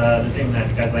of with the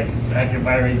dreamland, because it's actually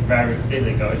very, very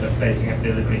physical. It's a place you can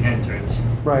physically enter it.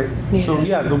 Right. Yeah. So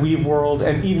the Weave World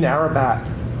and even Arabat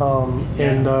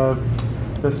and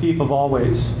the Thief of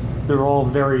Always, they're all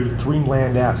very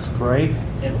dreamland-esque, right?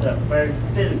 It's very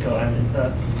physical, and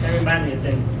it reminds me of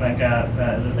things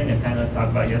the thing that panelists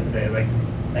talked about yesterday, like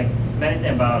many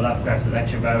things about Lovecraft is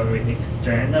actually very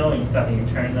external instead of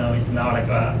internal. It's not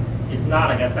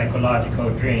like a psychological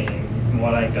dream. It's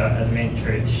more like an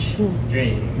adventurous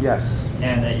dream. Yes.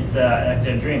 And it's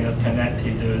actually a dream that's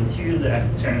connected to the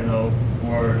external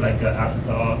world, like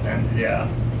Azathoth and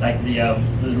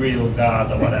the real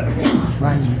God or whatever.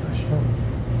 Right.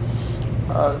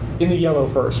 In the yellow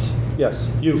first.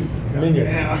 Yes, you, Minion.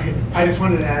 I just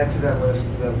wanted to add to that list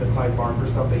the Clive Barker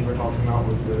stuff that you were talking about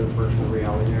with the virtual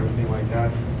reality and everything like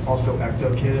that. Also,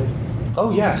 EctoKid.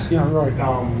 Oh yes, yeah, right.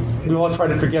 We all try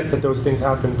to forget that those things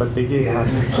happened, but they did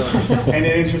happen. So. And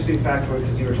an interesting fact,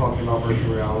 because you were talking about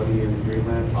virtual reality in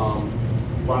Dreamland,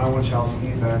 Lana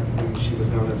Wachowski, back when she was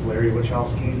known as Larry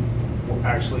Wachowski,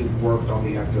 actually worked on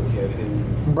the EctoKid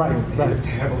and right.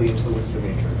 heavily influenced The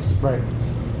Matrix. Right.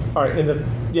 All right,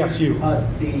 yes, you.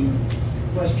 The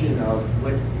question of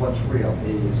what's real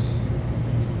is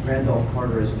Randolph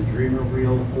Carter, is the dreamer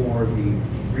real or the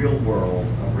real world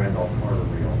of Randolph Carter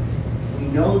real? We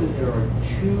know that there are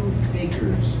two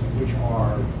figures which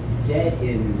are dead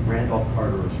in Randolph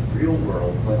Carter's real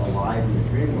world, but alive in the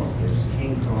dream world. There's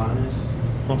King Coronis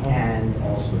and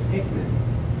also Pickman.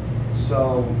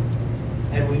 So,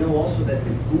 and we know also that the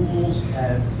ghouls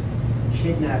have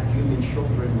kidnapped human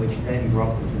children, which then grow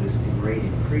up into this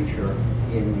degraded creature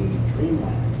in the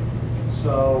dreamland.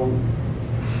 So,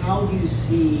 how do you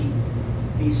see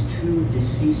these two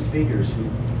deceased figures who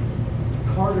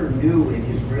Carter knew in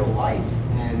his real life,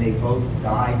 and they both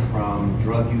died from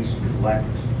drug use, neglect,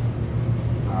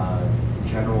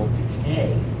 general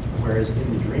decay, whereas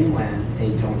in the dreamland, they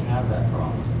don't have that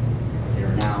problem.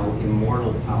 They're now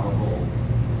immortal, powerful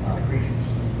creatures.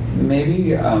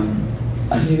 Maybe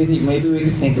maybe we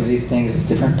could think of these things as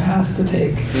different paths to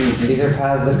take. These are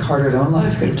paths that Carter's own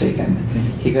life could have taken.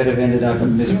 He could have ended up a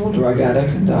miserable drug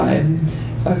addict and died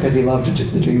because he loved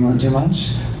the dreamland too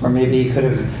much, or maybe he could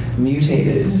have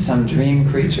mutated into some dream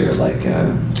creature like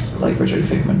Richard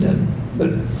Pickman did.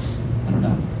 But I don't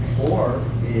know. Or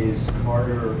is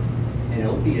Carter an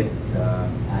opiate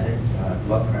addict?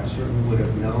 Lovecraft certainly would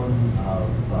have known of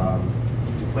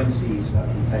De Quincey's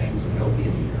Confessions of an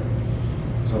Opium Eater.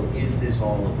 So is this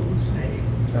all a hallucination?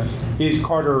 Is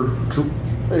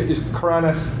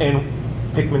Coronis and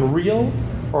Pickman real,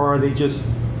 or are they just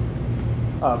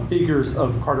figures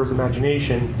of Carter's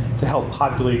imagination to help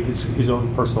populate his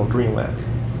own personal dreamland?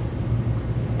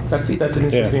 That's an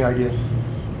interesting idea.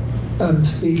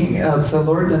 So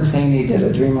Lord Dunsany did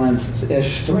a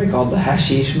Dreamland-ish story called The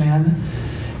Hashish Man,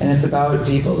 and it's about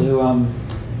people who,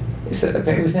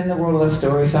 within the world of that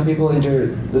story, some people enter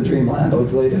the dreamland,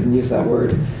 although he doesn't use that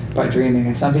word, by dreaming,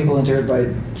 and some people enter it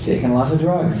by taking lots of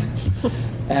drugs.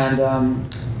 And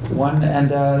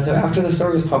so after the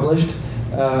story was published,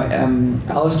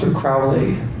 Aleister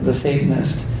Crowley, the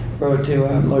Satanist, wrote to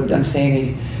Lord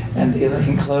Dunsany, and he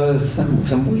enclosed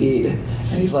some weed,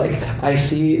 and he's like, I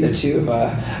see that you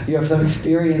have some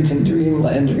experience in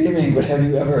dreaming, but have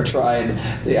you ever tried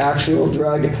the actual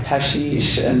drug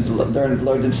hashish? And Lord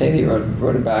Dunsany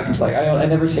wrote it back, and he's like, I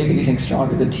never take anything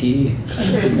stronger than tea. I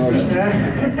just ignored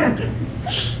it.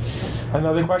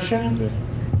 Another question?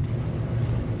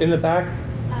 In the back?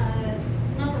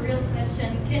 It's not a real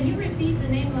question. Can you repeat the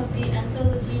name of the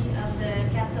anthology of the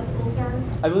Cats of Ulthar?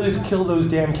 I believe it's Kill Those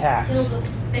Damn Cats.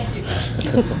 Thank you.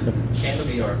 And the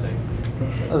VR thing.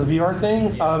 The VR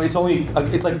thing? Yes.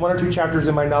 It's like 1 or 2 chapters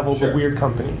in my novel, The Weird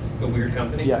Company. The Weird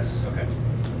Company? Yes. Okay.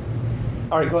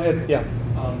 All right, go ahead. Yeah.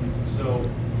 So,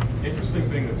 interesting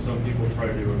thing that some people try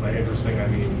to do, and by interesting I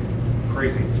mean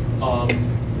crazy.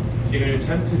 In an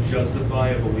attempt to justify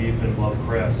a belief in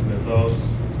Lovecraft's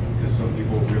mythos, because some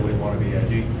people really want to be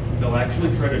edgy, they'll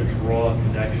actually try to draw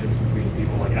connections between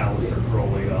people like Aleister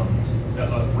Crowley.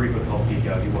 A brief occult geek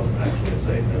out, he wasn't actually a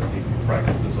Satanist, he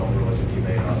practiced his own religion he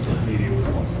made up, the media was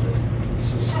opposite.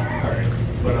 So sorry.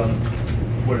 But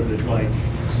what is it like?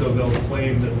 So they'll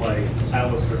claim that like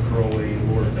Aleister Crowley,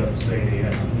 Lord Dunsany,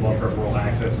 and Lovecraft were all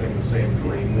accessing the same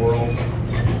dream world,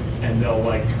 and they'll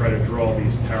like try to draw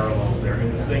these parallels there.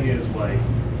 And the thing is, like,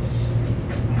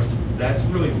 that's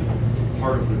really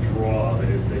part of the draw of it,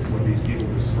 is that when these people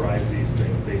describe these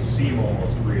things, they seem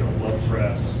almost real.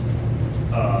 Lovecraft's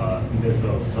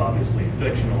mythos is obviously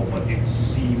fictional, but it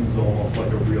seems almost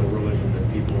like a real religion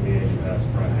that people in the age of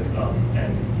past practiced.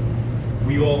 And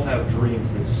we all have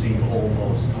dreams that seem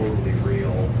almost totally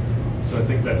real. So I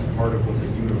think that's part of what the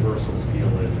universal appeal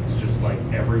is. It's just like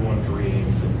everyone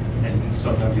dreams, and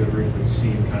sometimes you have dreams that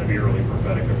seem kind of eerily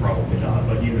prophetic. They're probably not,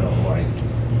 but like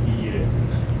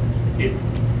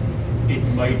it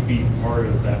might be part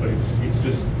of that. But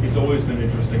it's always been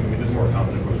interesting. I mean, this is more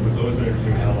common than question, but it's always been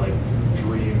interesting how like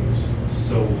dreams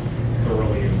so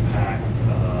thoroughly impact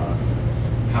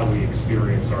how we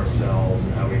experience ourselves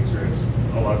and how we experience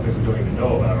a lot of things we don't even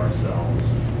know about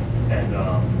ourselves, and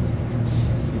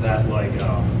that like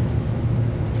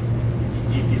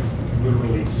it's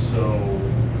literally so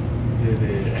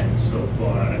vivid and so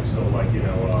thought out and so like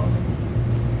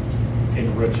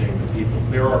enriching to people.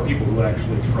 There are people who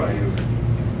actually try to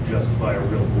justify a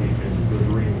real belief in the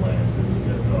dreamlands and the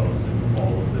mythos and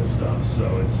all of this stuff.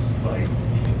 So it's like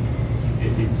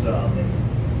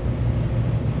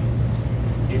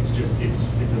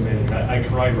it's amazing. I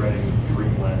tried writing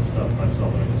dreamland stuff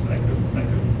myself, and I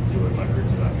couldn't do it. My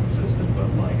dreams are not consistent, but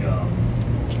like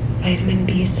Vitamin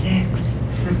B6.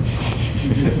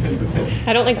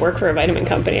 I don't work for a vitamin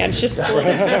company. It's just cool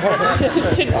to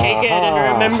take it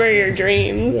and remember your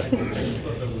dreams. I just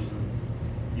thought that was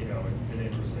an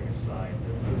interesting aside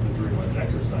that the dreamlands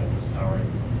exercise this power.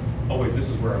 Oh wait, this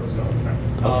is where I was going.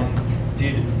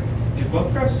 Did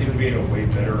Lovecraft seem to be in a way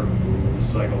better mood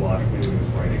psychologically when he was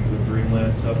writing the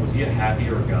dreamland stuff? Was is he a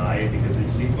happier guy? Because it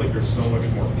seems like there's so much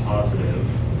more positive,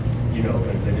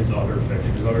 than his other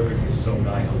fiction. His other fiction is so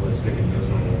nihilistic and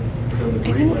miserable. But then the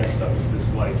Dreamland stuff is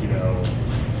this I don't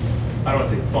want to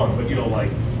say fun, but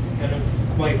like kind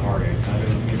of lighthearted, kind of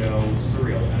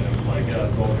surreal, kind of like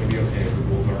it's all going to be okay if the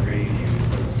rules aren't going to be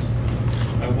used.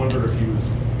 I wonder if he was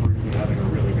briefly having a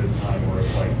really good time, or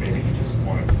if maybe he just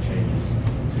wanted to change his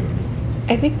tune.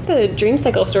 I think the Dream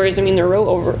Cycle stories, they're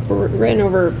written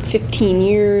over 15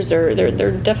 years, or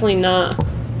they're definitely not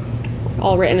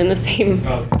all written in the same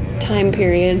time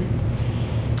period.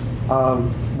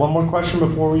 One more question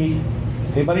before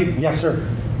anybody? Yes, sir.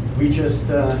 We just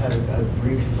had a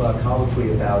brief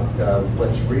colloquy about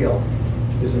what's real.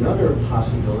 There's another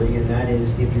possibility, and that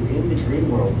is if you're in the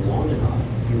dream world long enough,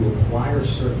 you acquire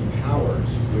certain powers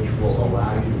which will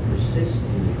allow you to persist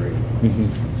in the dream world.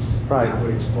 Mm-hmm. Right. That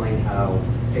would explain how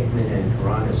Hickman and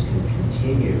Karanis can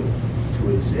continue to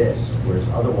exist, whereas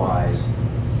otherwise,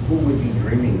 who would be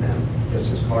dreaming them?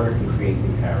 Just as Carter can create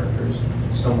new characters,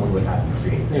 someone would have to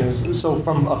create them. So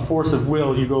from a force of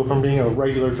will, you go from being a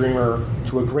regular dreamer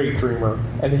to a great dreamer,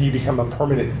 and then you become a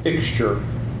permanent fixture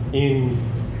in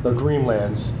the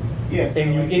Dreamlands. Yeah.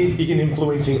 And you begin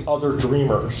influencing other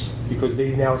dreamers because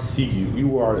they now see you.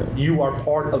 You are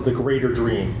part of the greater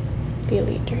dream. The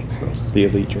elite dreamers. The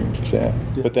elite dreamers, yeah.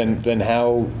 But then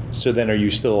how? So then, are you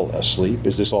still asleep?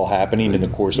 Is this all happening in the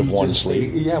course of one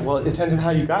sleep? Yeah. Well, it depends on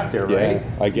how you got there, right?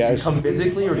 Yeah, I guess. Did you come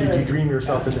physically, or did you dream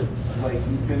yourself into? Like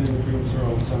you've been in the dream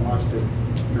world so much that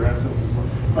your essence is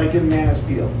like in Man of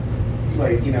Steel.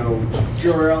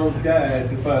 Jor-El's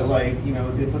dead, but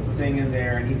they put the thing in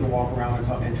there and he can walk around and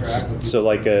interact with people.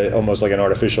 So almost like an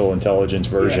artificial intelligence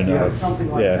version of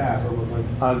something like that.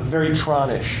 Very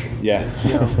Tronish. Yeah.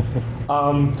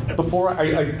 Before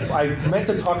I meant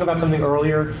to talk about something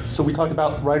earlier. So we talked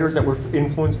about writers that were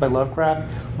influenced by Lovecraft.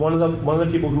 One of the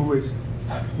people who was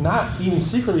not even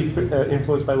secretly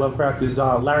influenced by Lovecraft is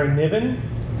Larry Niven.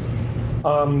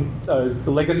 The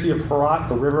legacy of Herat,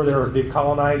 the river they've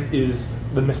colonized, is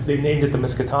they've named it the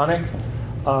Miskatonic.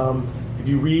 If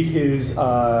you read his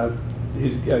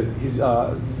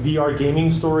VR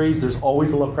gaming stories, there's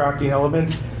always a Lovecraftian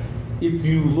element. If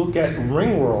you look at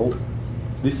Ringworld,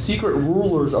 the secret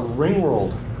rulers of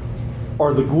Ringworld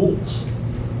are the ghouls.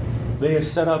 They have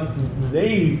set up.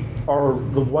 They are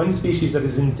the one species that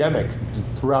is endemic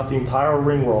throughout the entire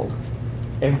Ringworld,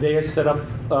 and they have set up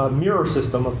a mirror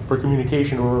system for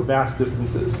communication over vast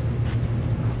distances.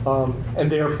 And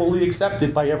they are fully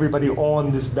accepted by everybody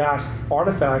on this vast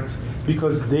artifact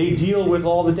because they deal with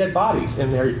all the dead bodies,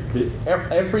 and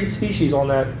every species on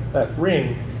that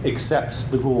ring accepts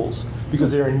the ghouls because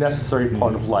they're a necessary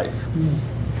part of life.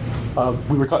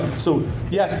 We were talking. So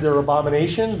yes, they're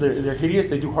abominations. They're hideous.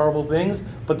 They do horrible things,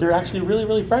 but they're actually really,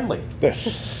 really friendly.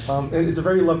 It's a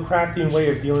very Lovecraftian way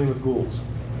of dealing with ghouls.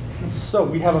 So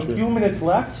we have a few minutes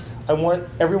left. I want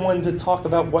everyone to talk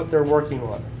about what they're working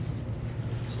on,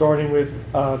 starting with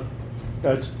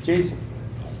Jason.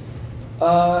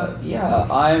 Yeah,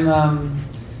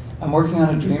 I'm working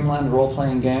on a Dreamland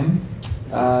role-playing game.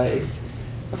 It's,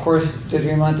 of course, the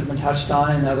Dreamlands have been touched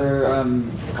on in other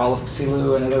Call of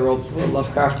Cthulhu and other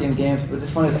Lovecraftian games, but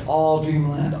this one is all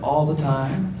Dreamland all the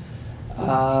time.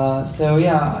 So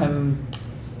yeah, I'm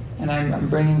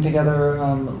bringing together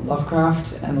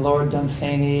Lovecraft and Lord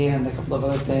Dunsany and a couple of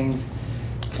other things.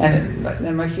 And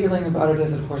my feeling about it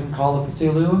is, of course, in Call of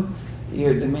Cthulhu,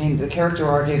 the character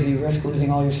arc is you risk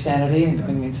losing all your sanity and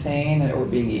going insane or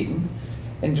being eaten.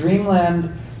 In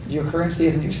Dreamland, your currency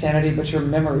isn't your sanity, but your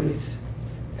memories.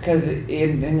 Because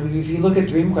if you look at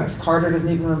DreamQuest, Carter doesn't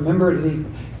even remember that he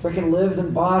freaking lives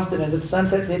in Boston and that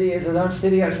Sunset City is his own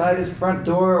city outside his front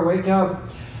door. Wake up!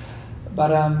 But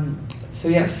so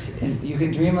yes, you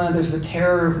can Dreamland. There's the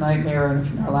terror of nightmare and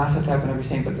Nyarlathotep and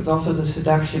everything, but there's also the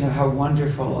seduction of how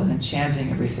wonderful and enchanting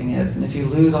everything is. And if you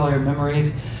lose all your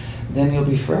memories, then you'll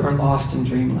be forever lost in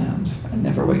Dreamland and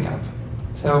never wake up.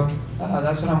 So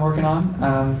that's what I'm working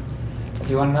on.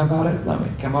 If you want to know about it, let me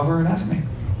come over and ask me.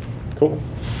 Cool.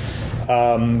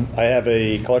 I have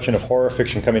a collection of horror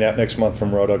fiction coming out next month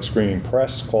from Raw Dog Screaming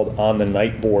Press called On the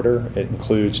Night Border. It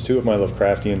includes 2 of my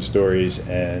Lovecraftian stories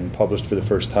and published for the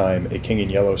first time a King in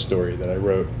Yellow story that I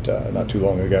wrote not too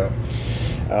long ago.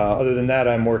 Other than that,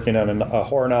 I'm working on a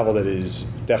horror novel that is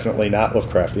definitely not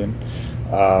Lovecraftian.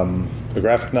 A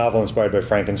graphic novel inspired by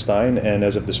Frankenstein, and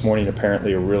as of this morning,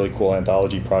 apparently a really cool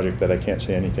anthology project that I can't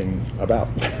say anything about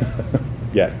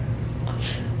yet.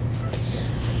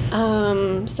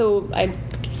 So I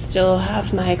still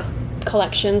have my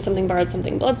collection, Something Borrowed,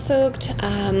 Something Blood-Soaked.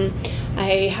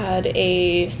 I had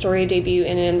a story debut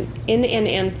in an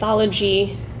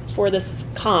anthology for this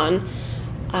con.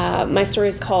 My story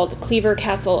is called Cleaver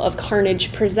Castle of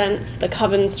Carnage Presents The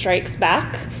Coven Strikes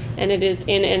Back, and it is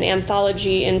in an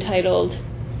anthology entitled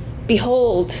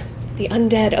Behold, the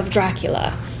Undead of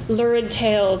Dracula, Lurid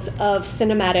Tales of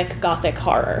Cinematic Gothic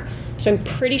Horror. So I'm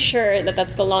pretty sure that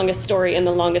that's the longest story in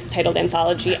the longest titled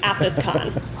anthology at this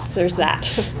con. There's that.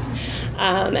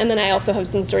 And then I also have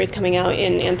some stories coming out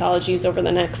in anthologies over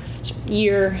the next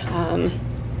year.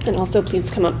 And also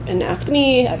please come up and ask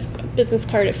me. I've got a business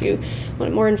card if you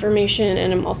want more information.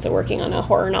 And I'm also working on a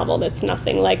horror novel that's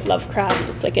nothing like Lovecraft.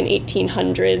 It's like an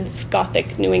 1800s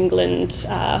Gothic New England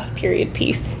period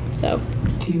piece. So.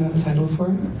 Do you have a title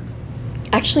for it?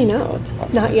 Actually, no,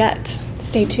 not yet.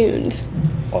 Stay tuned.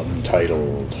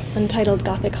 Untitled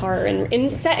Gothic horror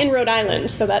and set in Rhode Island.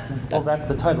 So that's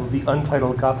the title, the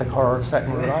Untitled Gothic Horror set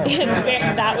in Rhode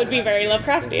Island. That would be very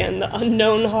Lovecraftian, the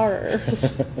unknown horror.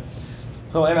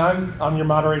 So, and I'm your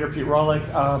moderator, Pete Rawlik.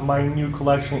 My new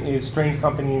collection is Strange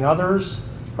Company and Others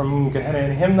from Gehenna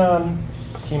and Hymnon,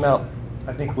 which came out,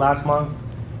 I think, last month.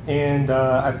 And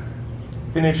I've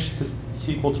finished the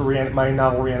sequel to my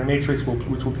novel Reanimatrix,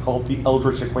 which will be called The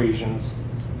Eldritch Equations.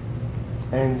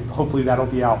 And hopefully that'll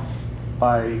be out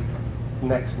by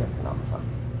next Necronomicon.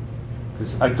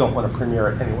 Because I don't want to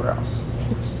premiere it anywhere else.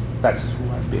 That's who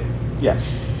I've been.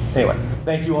 Yes. Anyway,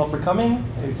 thank you all for coming.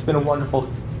 It's been a wonderful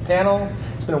panel.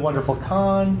 It's been a wonderful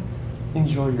con.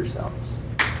 Enjoy yourselves.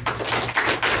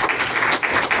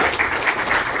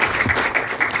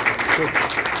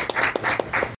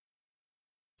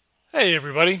 Hey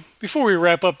everybody, before we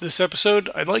wrap up this episode,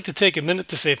 I'd like to take a minute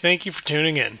to say thank you for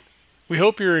tuning in. We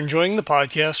hope you're enjoying the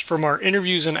podcast, from our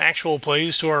interviews and actual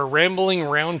plays to our rambling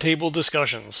roundtable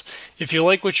discussions. If you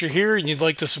like what you hear and you'd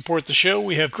like to support the show,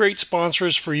 we have great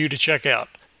sponsors for you to check out.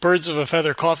 Birds of a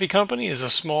Feather Coffee Company is a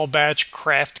small batch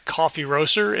craft coffee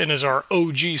roaster and is our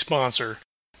OG sponsor.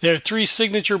 They have 3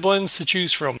 signature blends to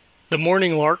choose from: the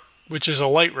Morning Lark, which is a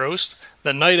light roast,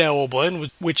 the Night Owl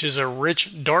blend, which is a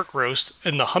rich dark roast,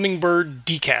 and the Hummingbird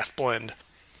Decaf blend.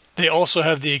 They also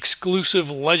have the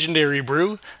exclusive Legendary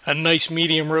Brew, a nice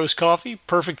medium roast coffee,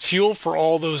 perfect fuel for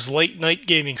all those late night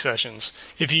gaming sessions.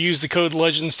 If you use the code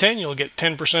LEGENDS10, you'll get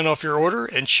 10% off your order,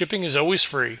 and shipping is always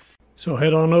free. So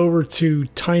head on over to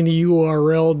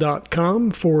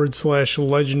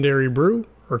tinyurl.com/legendary brew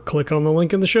or click on the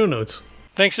link in the show notes.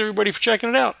 Thanks everybody for checking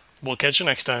it out. We'll catch you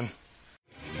next time.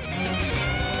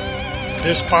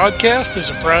 This podcast is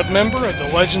a proud member of the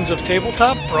Legends of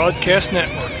Tabletop Broadcast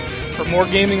Network. For more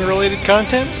gaming-related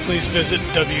content, please visit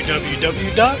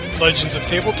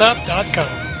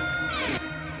www.legendsoftabletop.com.